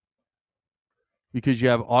because you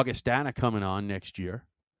have Augustana coming on next year.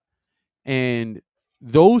 And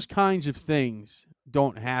those kinds of things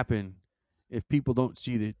don't happen if people don't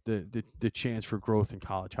see the chance for growth in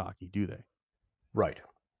college hockey, do they? Right.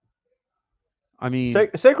 I mean,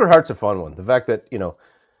 Sacred Heart's a fun one. The fact that,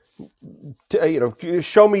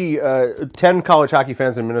 show me 10 college hockey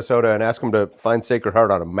fans in Minnesota and ask them to find Sacred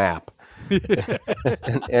Heart on a map.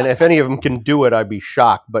 and if any of them can do it, I'd be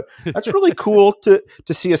shocked. But that's really cool to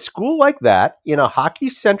see a school like that in a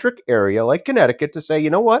hockey-centric area like Connecticut to say, you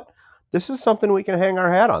know what? This is something we can hang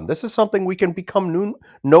our hat on. This is something we can become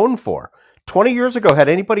known for. 20 years ago, had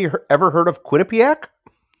anybody ever heard of Quinnipiac?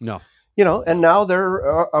 No. And now they're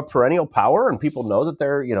a perennial power, and people know that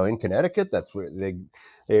they're, in Connecticut. That's where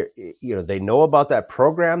they know about that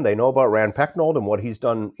program. They know about Rand Pecknold and what he's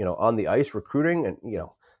done, on the ice recruiting, and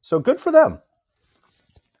so good for them.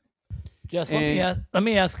 Jess, let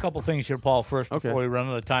me ask a couple things here, Paul, first before we run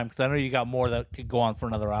out of time, because I know you got more that could go on for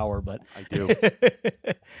another hour. But I do.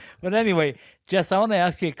 But anyway, Jess, I want to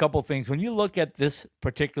ask you a couple things. When you look at this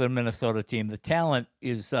particular Minnesota team, the talent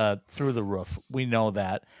is through the roof. We know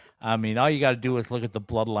that. I mean, all you got to do is look at the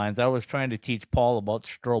bloodlines. I was trying to teach Paul about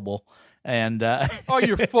Strobel. And oh,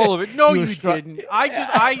 you're full of it. No, you didn't.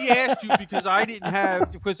 I asked you because I didn't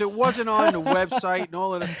have, because it wasn't on the website and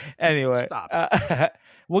all of that. Anyway, stop.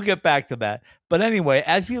 We'll get back to that. But anyway,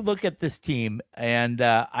 as you look at this team, and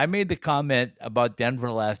I made the comment about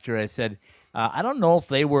Denver last year. I said, I don't know if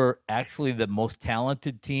they were actually the most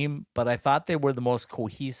talented team, but I thought they were the most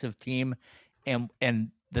cohesive team,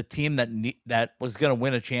 and the team that was going to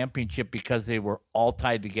win a championship because they were all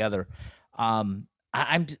tied together. I'm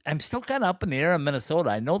still kind of up in the air in Minnesota.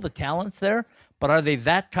 I know the talent's there, but are they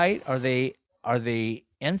that tight? Are they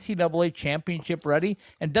NCAA championship ready?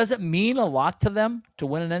 And does it mean a lot to them to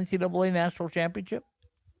win an NCAA national championship?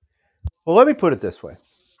 Well, let me put it this way.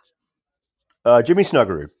 Jimmy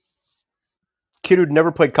Snuggerud, kid who'd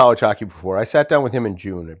never played college hockey before. I sat down with him in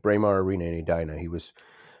June at Braemar Arena in Edina. He was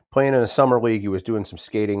playing in a summer league. He was doing some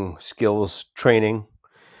skating skills training.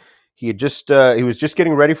 He was just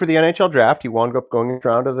getting ready for the NHL draft. He wound up going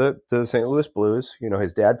around to the St. Louis Blues.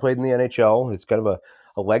 His dad played in the NHL. He's kind of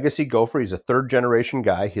a legacy Gopher. He's a third generation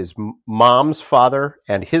guy. His mom's father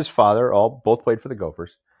and his father both played for the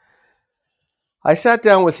Gophers. I sat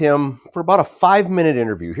down with him for about a 5-minute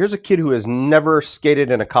interview. Here's a kid who has never skated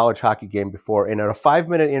in a college hockey game before. And in a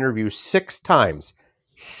 5-minute interview, 6 times,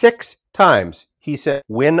 he said,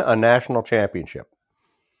 win a national championship.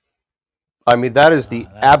 I mean, that is the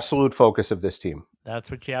absolute focus of this team. That's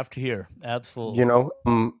what you have to hear. Absolutely.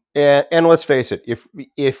 And let's face it,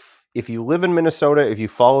 if you live in Minnesota, if you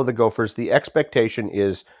follow the Gophers, the expectation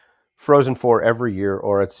is Frozen Four every year,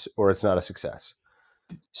 or it's not a success.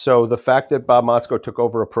 So the fact that Bob Motzko took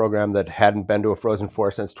over a program that hadn't been to a Frozen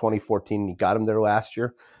Four since 2014, he got him there last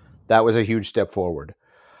year, that was a huge step forward.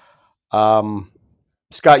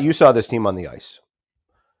 Scott, you saw this team on the ice.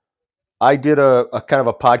 I did a kind of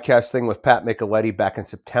a podcast thing with Pat Micheletti back in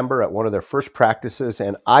September at one of their first practices,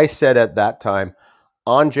 and I said at that time,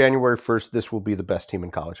 on January 1st, this will be the best team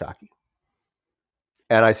in college hockey.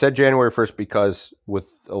 And I said January 1st because with,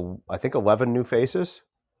 I think, 11 new faces,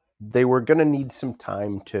 they were going to need some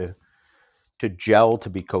time to gel, to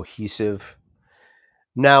be cohesive.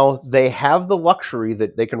 Now, they have the luxury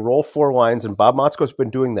that they can roll 4 lines, and Bob Motzko's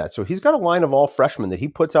been doing that. So he's got a line of all freshmen that he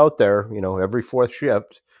puts out there, every fourth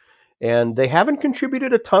shift. And they haven't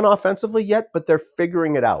contributed a ton offensively yet, but they're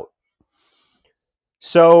figuring it out.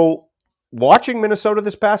 So watching Minnesota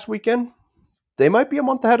this past weekend, they might be a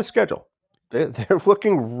month ahead of schedule. They're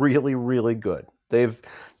looking really, really good. They've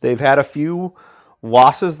had a few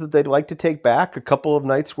losses that they'd like to take back. A couple of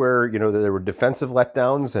nights where, there were defensive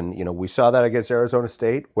letdowns. And, we saw that against Arizona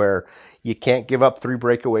State, where you can't give up 3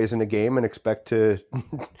 breakaways in a game and expect to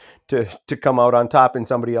come out on top in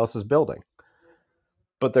somebody else's building.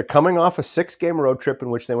 But they're coming off a 6-game road trip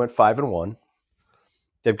in which they went 5-1.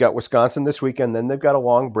 They've got Wisconsin this weekend, then they've got a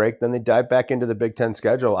long break, then they dive back into the Big Ten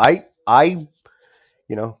schedule.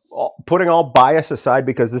 Putting all bias aside,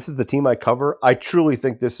 because this is the team I cover, I truly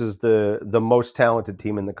think this is the most talented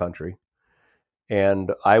team in the country.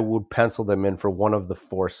 And I would pencil them in for one of the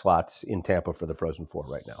 4 slots in Tampa for the Frozen Four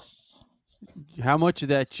right now. How much of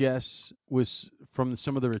that, Jess, was from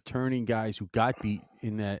some of the returning guys who got beat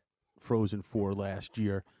in that Frozen Four last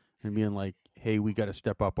year and being like, hey, we got to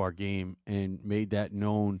step up our game, and made that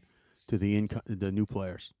known to the new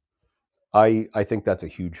players? I think that's a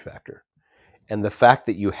huge factor. And the fact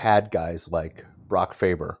that you had guys like Brock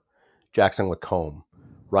Faber, Jackson Lacombe,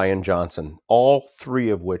 Ryan Johnson, all three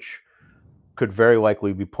of which could very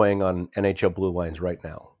likely be playing on NHL blue lines right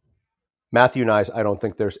now. Matthew Knies, I don't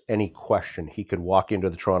think there's any question he could walk into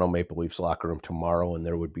the Toronto Maple Leafs locker room tomorrow and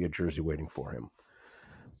there would be a jersey waiting for him.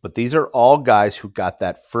 But these are all guys who got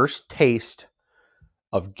that first taste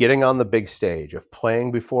of getting on the big stage, of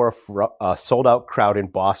playing before a sold-out crowd in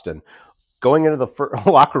Boston, going into the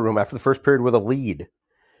locker room after the first period with a lead,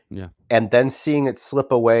 and then seeing it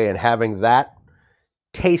slip away and having that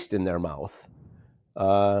taste in their mouth.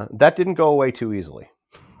 That didn't go away too easily.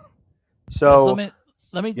 So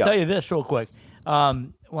let me tell you this real quick.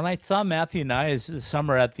 When I saw Matthew Knies this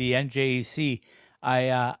summer at the NJEC,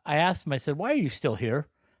 I asked him, I said, why are you still here?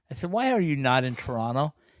 I said, why are you not in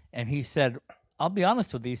Toronto? And he said, I'll be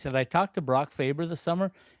honest with you. He said, I talked to Brock Faber this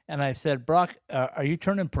summer, and I said, Brock, are you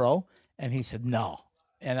turning pro? And he said, no.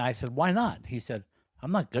 And I said, why not? He said,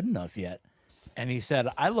 I'm not good enough yet. And he said,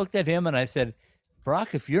 I looked at him and I said,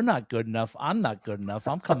 Brock, if you're not good enough, I'm not good enough.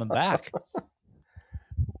 I'm coming back.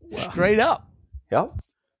 Straight up. Yep.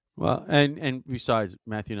 Well, and besides,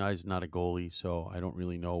 Matthew Knies is not a goalie, so I don't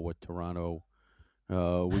really know what Toronto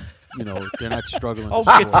would, they're not struggling.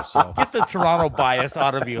 Get the Toronto bias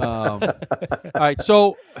out of you. All right.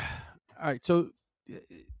 So,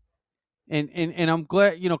 and I'm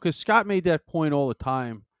glad, because Scott made that point all the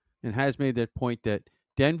time and has made that point that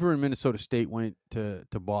Denver and Minnesota State went to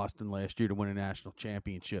Boston last year to win a national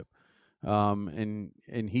championship. And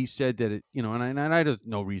he said that it, and I have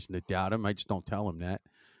no reason to doubt him. I just don't tell him that.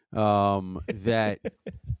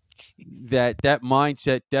 That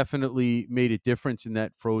mindset definitely made a difference in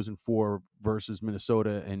that Frozen Four versus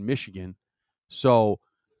Minnesota and Michigan. So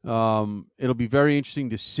it'll be very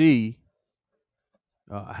interesting to see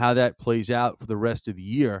how that plays out for the rest of the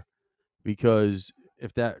year, because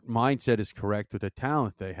if that mindset is correct with the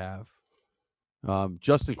talent they have,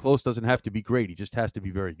 Justin Close doesn't have to be great. He just has to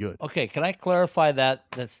be very good. Okay, can I clarify that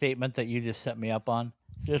statement that you just set me up on?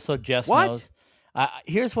 Just so Jess knows.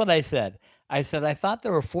 Here's what I said. I said I thought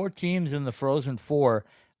there were 4 teams in the Frozen Four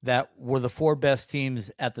that were the 4 best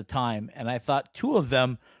teams at the time, and I thought 2 of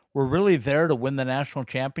them were really there to win the national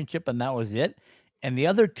championship, and that was it. And the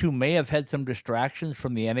other 2 may have had some distractions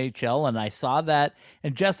from the NHL, and I saw that.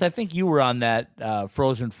 And Jess, I think you were on that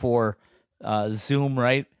Frozen Four Zoom,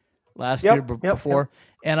 right? Last year before. Yep.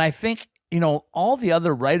 And I think, all the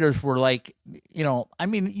other writers were like, I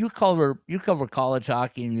mean, you cover college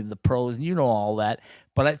hockey and the pros and all that,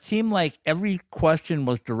 but it seemed like every question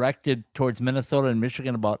was directed towards Minnesota and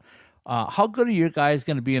Michigan about how good are you guys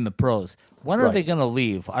going to be in the pros? When are they going to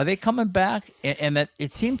leave? Are they coming back? And that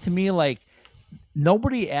it seemed to me like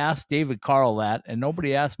nobody asked David Carl that, and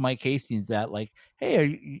nobody asked Mike Hastings that, like, hey,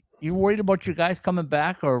 are you worried about your guys coming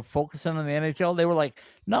back or focusing on the NHL? They were like,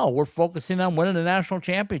 no, we're focusing on winning the national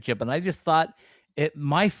championship. And I just thought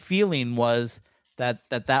my feeling was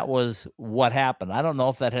that was what happened. I don't know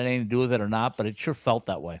if that had anything to do with it or not, but it sure felt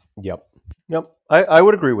that way. Yep. I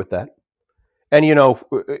would agree with that.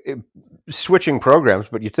 And, switching programs,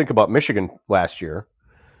 but you think about Michigan last year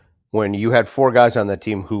when you had 4 guys on that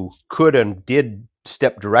team who could and did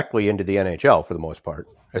step directly into the NHL for the most part,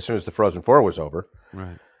 as soon as the Frozen Four was over.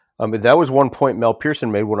 Right. I mean, that was one point Mel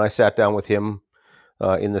Pearson made when I sat down with him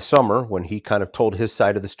in the summer when he kind of told his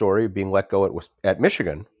side of the story of being let go at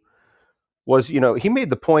Michigan. Was, he made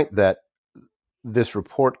the point that this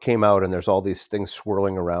report came out and there's all these things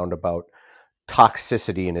swirling around about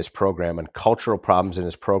toxicity in his program and cultural problems in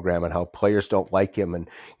his program and how players don't like him and,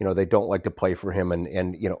 they don't like to play for him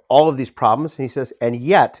and all of these problems. And he says, and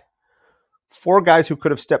yet 4 guys who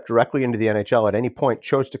could have stepped directly into the NHL at any point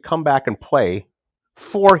chose to come back and play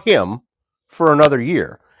for him for another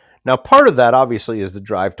year. Now, part of that obviously is the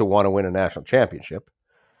drive to want to win a national championship.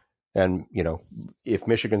 And, if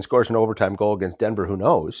Michigan scores an overtime goal against Denver, who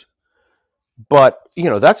knows? But,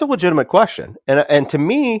 that's a legitimate question. And to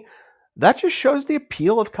me, that just shows the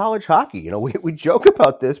appeal of college hockey. We joke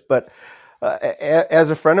about this, but as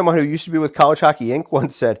a friend of mine who used to be with College Hockey Inc.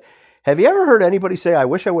 once said, have you ever heard anybody say, I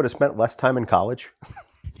wish I would have spent less time in college?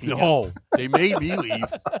 No, they made me leave.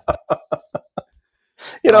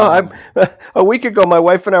 A week ago, my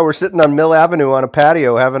wife and I were sitting on Mill Avenue on a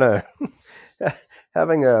patio having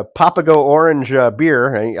a Papago orange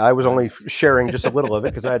beer. And I was only sharing just a little of it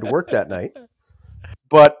because I had to work that night.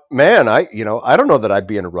 But man, I don't know that I'd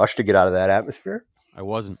be in a rush to get out of that atmosphere. I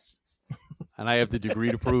wasn't, and I have the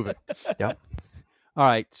degree to prove it. Yeah. All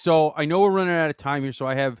right, so I know we're running out of time here, so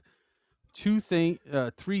I have 3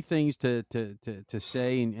 things to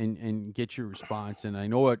say and get your response, and I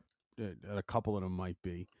know what a couple of them might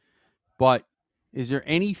be. But is there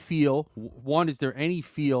any feel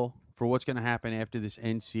for what's going to happen after this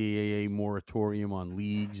NCAA moratorium on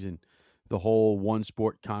leagues and the whole one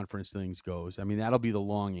sport conference things goes. I mean, that'll be the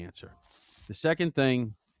long answer. The second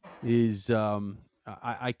thing is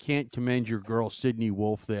I can't commend your girl Sydney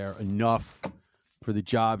Wolf there enough for the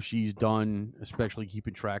job she's done, especially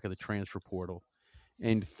keeping track of the transfer portal.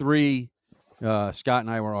 And 3, Scott and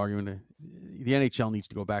I were arguing the NHL needs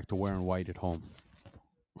to go back to wearing white at home.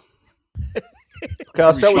 Okay,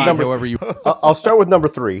 I'll start with I'll start with number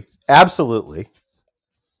 3. Absolutely.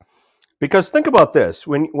 Because think about this: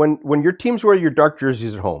 when your teams wear your dark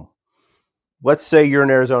jerseys at home, let's say you're an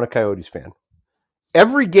Arizona Coyotes fan.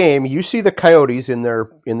 Every game you see the Coyotes in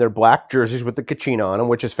their black jerseys with the Kachina on them,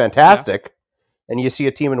 which is fantastic, and you see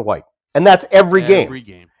a team in white, and that's every game. Every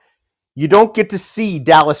game. You don't get to see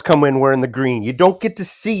Dallas come in wearing the green. You don't get to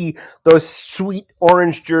see those sweet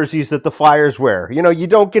orange jerseys that the Flyers wear. You know, you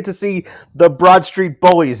don't get to see the Broad Street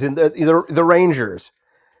Bullies and the Rangers.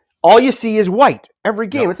 All you see is white every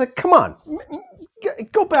game. Yep. It's like, come on,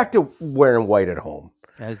 go back to wearing white at home.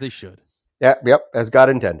 As they should. Yeah, yep, as God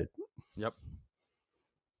intended. Yep.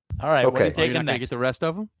 All right, okay. What are you taking You're not going to next? get the rest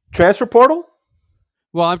of them? Transfer portal?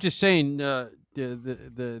 Well, I'm just saying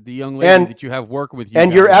the young lady that you have working with you.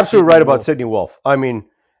 And you're absolutely right about Sydney Wolf. I mean,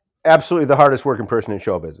 absolutely the hardest working person in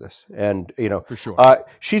show business. And, you know, for sure.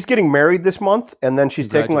 She's getting married this month, and then she's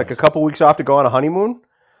taking like a couple weeks off to go on a honeymoon.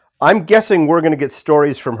 I'm guessing we're going to get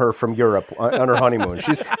stories from her from Europe on her honeymoon.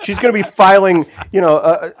 She's going to be filing, you know,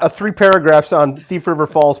 a 3 paragraphs on Thief River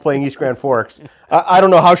Falls playing East Grand Forks. I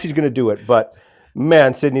don't know how she's going to do it, but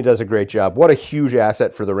man, Sydney does a great job. What a huge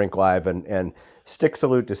asset for the Rink Live, and stick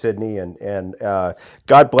salute to Sydney, and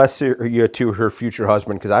God bless you to her future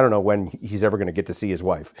husband, because I don't know when he's ever going to get to see his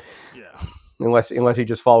wife. Yeah. Unless he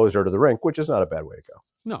just follows her to the rink, which is not a bad way to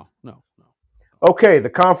go. No. Okay,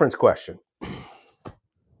 the conference question.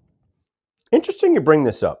 Interesting you bring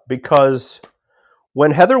this up, because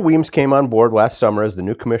when Heather Weems came on board last summer as the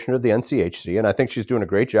new commissioner of the NCHC, and I think she's doing a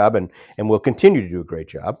great job and will continue to do a great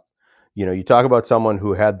job. You know, you talk about someone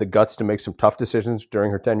who had the guts to make some tough decisions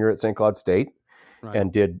during her tenure at St. Cloud State, right,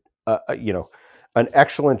 and did, you know, an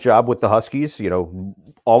excellent job with the Huskies. You know,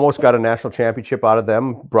 almost got a national championship out of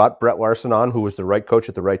them, brought Brett Larson on, who was the right coach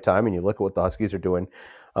at the right time, and you look at what the Huskies are doing.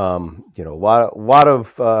 You know, a lot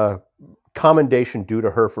of commendation due to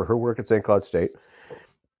her for her work at St. Cloud State.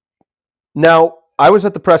 Now, I was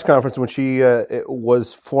at the press conference when she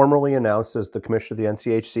was formally announced as the commissioner of the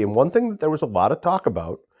NCHC, and one thing that there was a lot of talk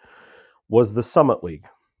about was the Summit League,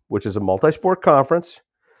 which is a multi-sport conference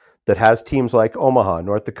that has teams like Omaha,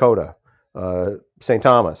 North Dakota, St.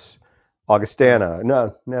 Thomas, Augustana.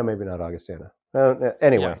 No, maybe not Augustana.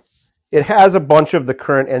 Anyway, It has a bunch of the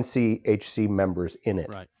current NCHC members in it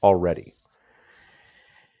already.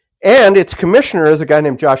 And its commissioner is a guy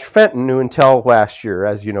named Josh Fenton, who until last year,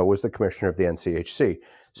 as you know, was the commissioner of the NCHC.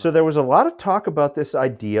 So there was a lot of talk about this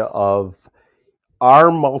idea of,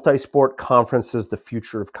 are multi-sport conferences the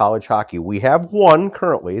future of college hockey? We have one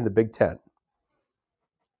currently, the Big Ten.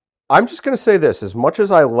 I'm just going to say this. As much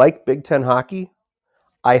as I like Big Ten hockey,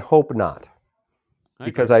 I hope not.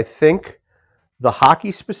 Because I think the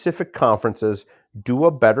hockey-specific conferences do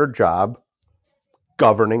a better job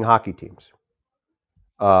governing hockey teams.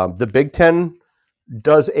 The Big Ten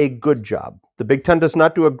does a good job. The Big Ten does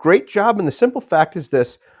not do a great job, and the simple fact is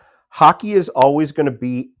this: hockey is always going to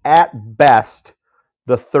be, at best,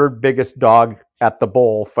 the third biggest dog at the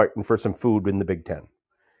bowl fighting for some food in the Big Ten.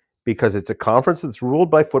 Because it's a conference that's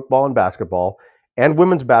ruled by football and basketball, and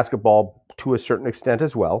women's basketball to a certain extent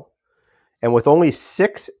as well. And with only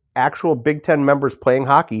 6 actual Big Ten members playing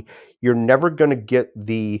hockey, you're never going to get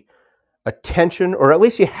the attention, or at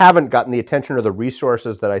least you haven't gotten the attention or the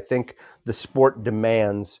resources that I think the sport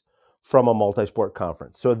demands from a multi-sport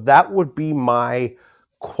conference. So that would be my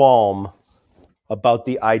qualm about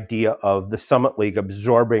the idea of the Summit League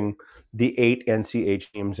absorbing the 8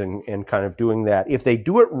 NCH teams and kind of doing that. If they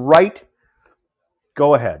do it right,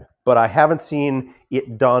 go ahead. But I haven't seen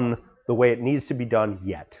it done the way it needs to be done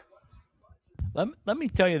yet. Let me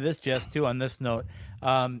tell you this, Jess, too, on this note.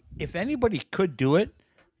 If anybody could do it,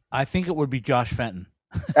 I think it would be Josh Fenton.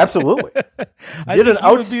 Absolutely. Did an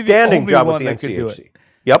outstanding job with the NCHC.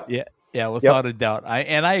 Yep. Yeah, without a doubt. I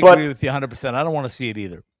agree with you 100%. I don't want to see it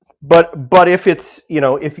either. But if it's, you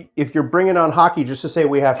know, if you're bringing on hockey just to say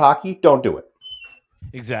we have hockey, don't do it.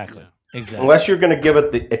 Exactly. Unless you're going to give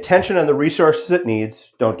it the attention and the resources it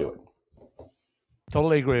needs, don't do it.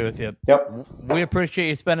 Totally agree with you. Yep. We appreciate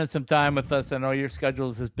you spending some time with us. I know your schedule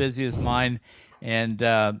is as busy as mine, and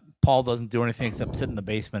Paul doesn't do anything except sit in the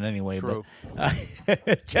basement anyway. True.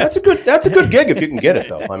 But, That's a good gig if you can get it,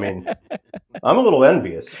 though. I mean, I'm a little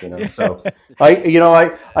envious, So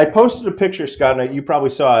I posted a picture, Scott, and you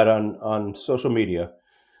probably saw it on social media,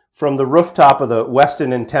 from the rooftop of the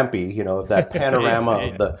Westin in Tempe. Of that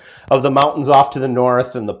panorama of the mountains off to the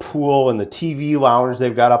north, and the pool and the TV lounge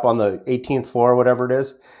they've got up on the 18th floor, whatever it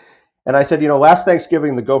is. And I said, last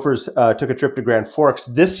Thanksgiving, the Gophers took a trip to Grand Forks.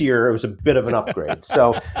 This year, it was a bit of an upgrade.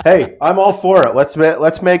 So, hey, I'm all for it. Let's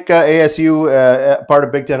make ASU part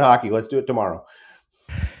of Big Ten hockey. Let's do it tomorrow.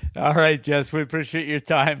 All right, Jess, we appreciate your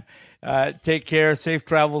time. Take care, safe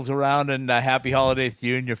travels around, and happy holidays to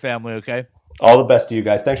you and your family, okay? All the best to you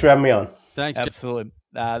guys. Thanks for having me on. Thanks. Absolutely.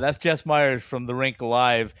 That's Jess Myers from the Rink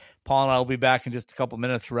Live. Paul and I will be back in just a couple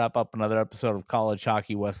minutes to wrap up another episode of College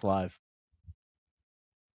Hockey West Live.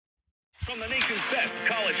 From the nation's best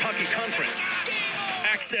college hockey conference.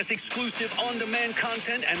 Access exclusive on-demand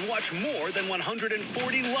content and watch more than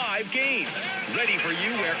 140 live games. Ready for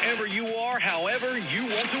you wherever you are, however you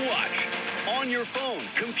want to watch. On your phone,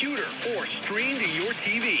 computer, or stream to your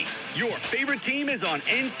TV. Your favorite team is on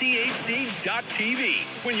NCHC.TV.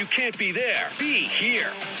 When you can't be there, be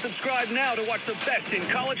here. Subscribe now to watch the best in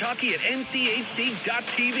college hockey at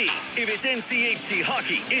NCHC.TV. If it's NCHC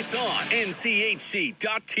hockey, it's on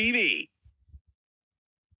NCHC.TV.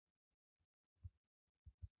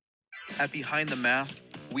 At Behind the Mask,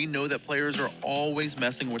 we know that players are always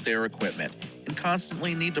messing with their equipment and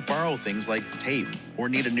constantly need to borrow things like tape or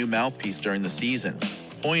need a new mouthpiece during the season.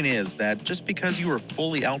 Point is that just because you are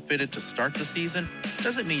fully outfitted to start the season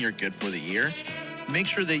doesn't mean you're good for the year. Make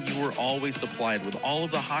sure that you are always supplied with all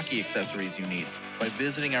of the hockey accessories you need by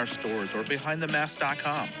visiting our stores or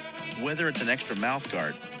BehindTheMask.com. Whether it's an extra mouth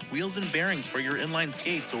guard, wheels and bearings for your inline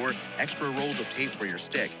skates, or extra rolls of tape for your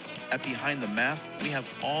stick, at Behind the Mask, we have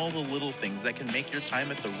all the little things that can make your time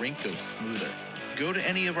at the rink go smoother. Go to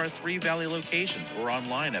any of our 3 Valley locations or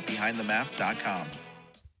online at BehindTheMask.com.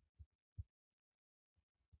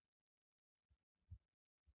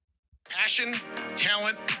 Passion,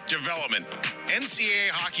 talent, development.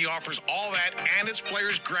 NCAA hockey offers all that, and its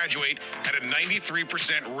players graduate at a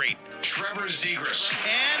 93% rate. Trevor Zegras.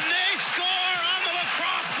 And they score on the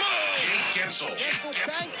lacrosse move. Jake Gensel. Gensel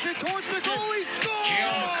banks it towards the goal. He scores.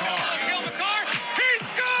 Cale Makar. Cale Makar, he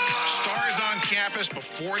scores! Stars on campus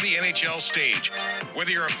before the NHL stage.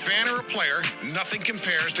 Whether you're a fan or a player, nothing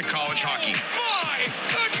compares to college hockey. My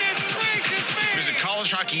goodness gracious me! Visit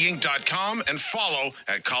collegehockeyinc.com and follow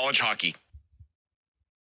at College Hockey.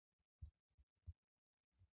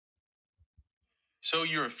 So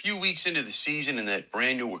you're a few weeks into the season and that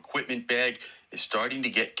brand new equipment bag is starting to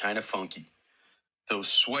get kind of funky. Those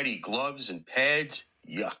sweaty gloves and pads,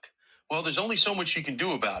 yuck. Well, there's only so much you can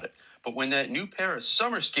do about it. But when that new pair of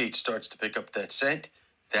summer skates starts to pick up that scent,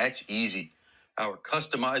 that's easy. Our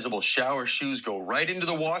customizable shower shoes go right into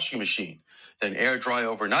the washing machine, then air dry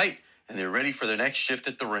overnight, and they're ready for their next shift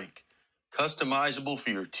at the rink. Customizable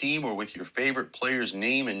for your team or with your favorite player's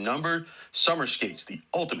name and number, summer skates, the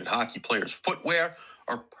ultimate hockey player's footwear,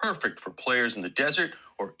 are perfect for players in the desert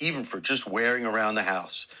or even for just wearing around the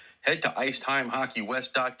house. Head to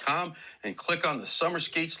IceTimeHockeyWest.com and click on the Summer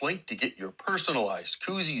Skates link to get your personalized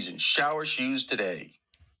koozies and shower shoes today.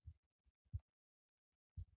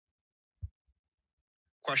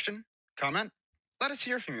 Question? Comment? Let us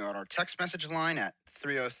hear from you on our text message line at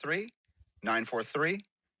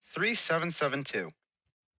 303-943-3772.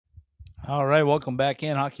 All right, welcome back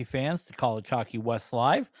in, hockey fans, to College Hockey West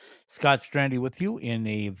Live. Scott Strandy with you in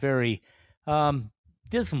a very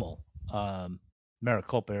dismal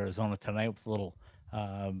Maricopa, Arizona tonight, with a little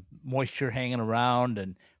moisture hanging around,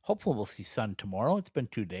 and hopefully we'll see sun tomorrow. It's been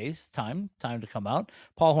 2 days. Time to come out.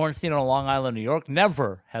 Paul Hornstein on Long Island, New York,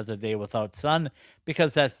 never has a day without sun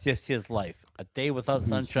because that's just his life. A day without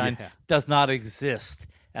sunshine does not exist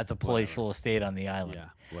at the palatial estate on the island. Yeah,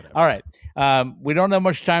 whatever. All right. We don't have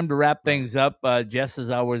much time to wrap things up. Jess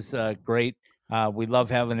is always great. We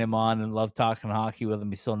love having him on and love talking hockey with him.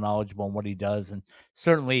 He's so knowledgeable in what he does and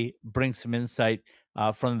certainly brings some insight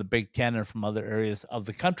from the Big Ten and from other areas of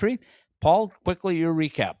the country. Paul, quickly, your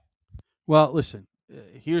recap. Well, listen,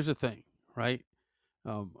 here's the thing, right?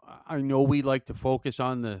 I know we like to focus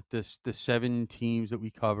on the 7 teams that we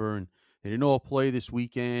cover, and they didn't all play this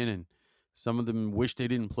weekend, and some of them wish they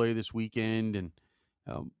didn't play this weekend, and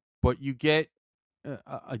but you get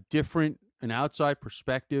a different, an outside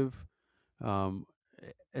perspective,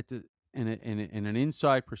 at the and an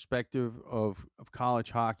inside perspective of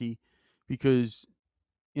college hockey, because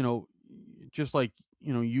just like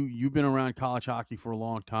you've been around college hockey for a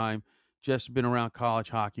long time, Jess has been around college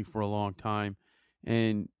hockey for a long time,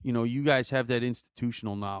 And, you guys have that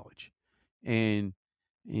institutional knowledge. And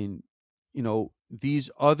these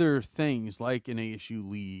other things like an ASU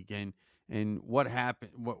league and what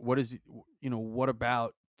happened, what is it, what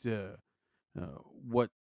about what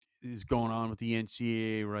is going on with the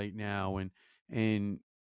NCAA right now and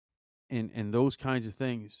those kinds of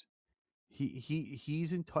things.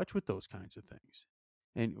 He's in touch with those kinds of things.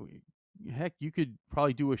 And heck, you could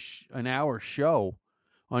probably do an hour show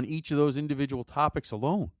on each of those individual topics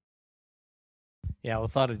alone. Yeah,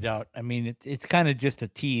 without a doubt. I mean, it's kind of just a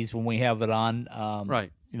tease when we have it on,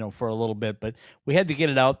 right? For a little bit, but we had to get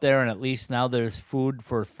it out there, and at least now there's food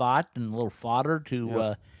for thought and a little fodder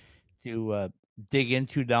to dig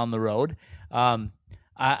into down the road.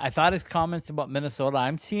 I thought his comments about Minnesota,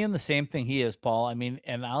 I'm seeing the same thing he is, Paul. I mean,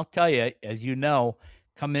 and I'll tell you, as you know,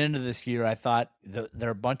 coming into this year, I thought they're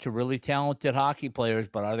a bunch of really talented hockey players,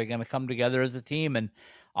 but are they going to come together as a team? And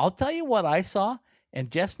I'll tell you what I saw. And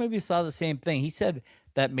Jess maybe saw the same thing. He said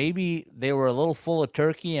that maybe they were a little full of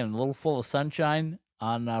turkey and a little full of sunshine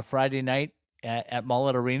on Friday night at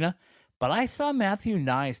Mullet Arena. But I saw Matthew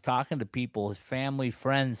Knies talking to people, his family,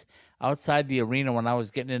 friends, outside the arena when I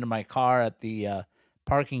was getting into my car at the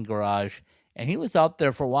parking garage. And he was out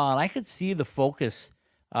there for a while, and I could see the focus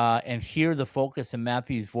and hear the focus in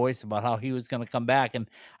Matthew's voice about how he was going to come back. And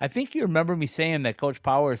I think you remember me saying that Coach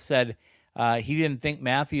Powers said he didn't think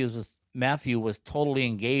Matthew was totally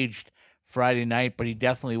engaged Friday night, but he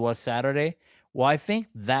definitely was Saturday. Well, I think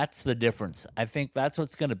that's the difference. I think that's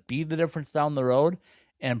what's going to be the difference down the road.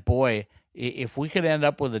 And boy, if we could end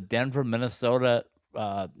up with a Denver-Minnesota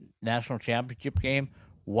national championship game,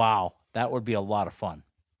 wow, that would be a lot of fun.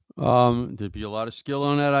 There'd be a lot of skill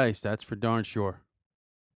on that ice. That's for darn sure.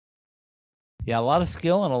 Yeah, a lot of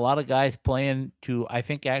skill and a lot of guys playing to, I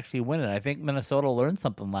think, actually win it. I think Minnesota learned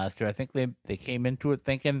something last year. I think they came into it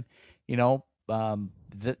thinking,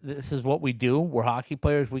 this is what we do. We're hockey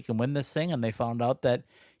players. We can win this thing. And they found out that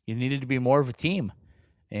you needed to be more of a team.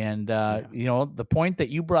 And, the point that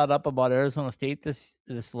you brought up about Arizona State this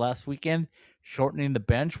last weekend, shortening the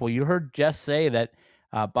bench. Well, you heard Jess say that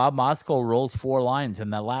Bob Motzko rolls 4 lines,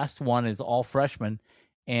 and the last one is all freshmen.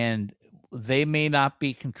 And they may not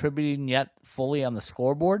be contributing yet fully on the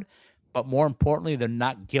scoreboard, but more importantly, they're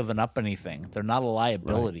not giving up anything. They're not a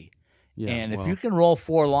liability. Right. Yeah, and if you can roll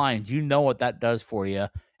 4 lines, you know what that does for you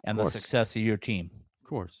and the success of your team. Of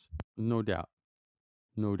course. No doubt.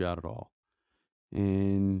 No doubt at all.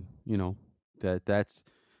 And,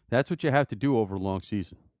 that's what you have to do over a long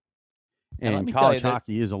season. And college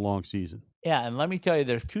hockey is a long season. Yeah, and let me tell you,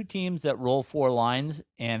 there's 2 teams that roll 4 lines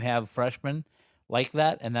and have freshmen like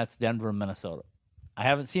that, and that's Denver and Minnesota. I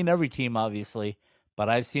haven't seen every team, obviously, but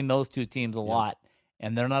I've seen those 2 teams a lot,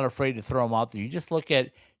 and they're not afraid to throw them out there. You just look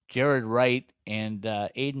at Jared Wright and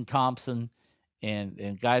Aiden Thompson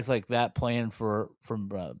and guys like that playing from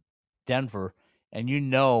Denver, and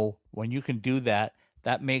when you can do that,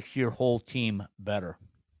 that makes your whole team better.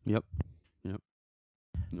 Yep. No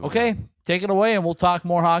okay, doubt. Take it away, and we'll talk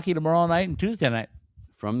more hockey tomorrow night and Tuesday night.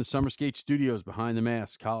 From the Summer Skate Studios behind the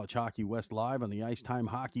mask, College Hockey West live on the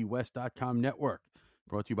IcetimeHockeyWest.com network.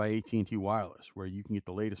 Brought to you by AT&T Wireless, where you can get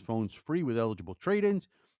the latest phones free with eligible trade-ins.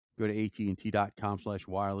 Go to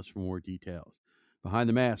AT&T.com/wireless for more details. Behind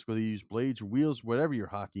the mask, whether you use blades or wheels, whatever your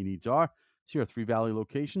hockey needs are, see our 3 Valley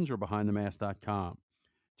locations or BehindTheMask.com.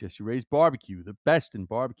 Jesse Ray's Barbecue, the best in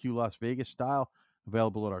barbecue Las Vegas style,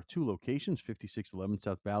 available at our 2 locations, 5611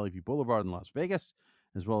 South Valley View Boulevard in Las Vegas,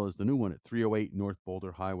 as well as the new one at 308 North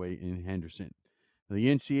Boulder Highway in Henderson. The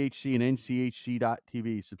NCHC and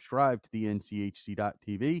NCHC.TV. Subscribe to the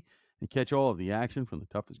NCHC.TV and catch all of the action from the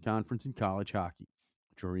toughest conference in college hockey.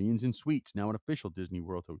 Drury Inns and Suites, now an official Disney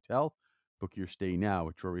World hotel. Book your stay now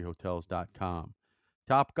at druryhotels.com.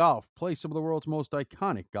 Top Golf. Play some of the world's most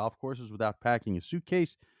iconic golf courses without packing a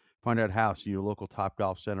suitcase. Find out how at your local Top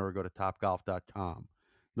Golf Center or go to topgolf.com.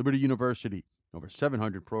 Liberty University. Over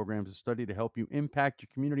 700 programs of study to help you impact your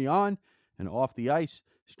community on and off the ice.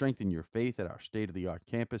 Strengthen your faith at our state-of-the-art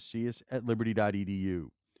campus. See us at liberty.edu.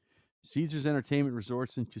 Caesars Entertainment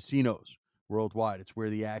Resorts and Casinos. Worldwide, it's where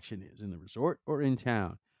the action is, in the resort or in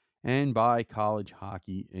town. And by College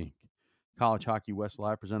Hockey, Inc. College Hockey West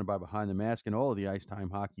Live, presented by Behind the Mask, and all of the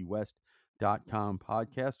IcetimeHockeyWest.com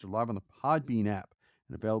podcasts are live on the Podbean app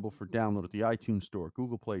and available for download at the iTunes Store,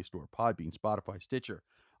 Google Play Store, Podbean, Spotify, Stitcher,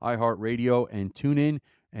 iHeartRadio, and TuneIn,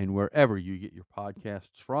 and wherever you get your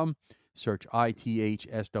podcasts from. Search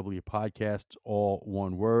ITHSW Podcasts, all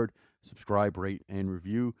one word. Subscribe, rate, and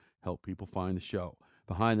review. Help people find the show.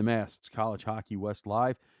 Behind the Masks, College Hockey West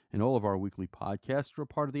Live, and all of our weekly podcasts are a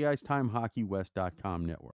part of the IcetimeHockeyWest.com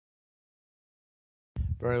network.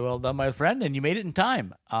 Very well done, my friend, and you made it in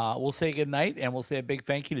time. We'll say good night, and we'll say a big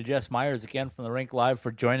thank you to Jess Myers again from the Rink Live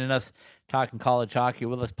for joining us, talking college hockey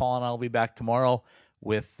with us. Paul and I will be back tomorrow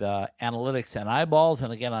with analytics and eyeballs,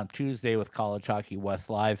 and again on Tuesday with College Hockey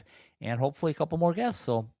West Live, and hopefully a couple more guests.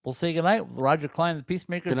 So we'll say good night with Roger Klein, the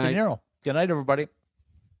Peacemakers, Good night. De Niro. Good night, everybody.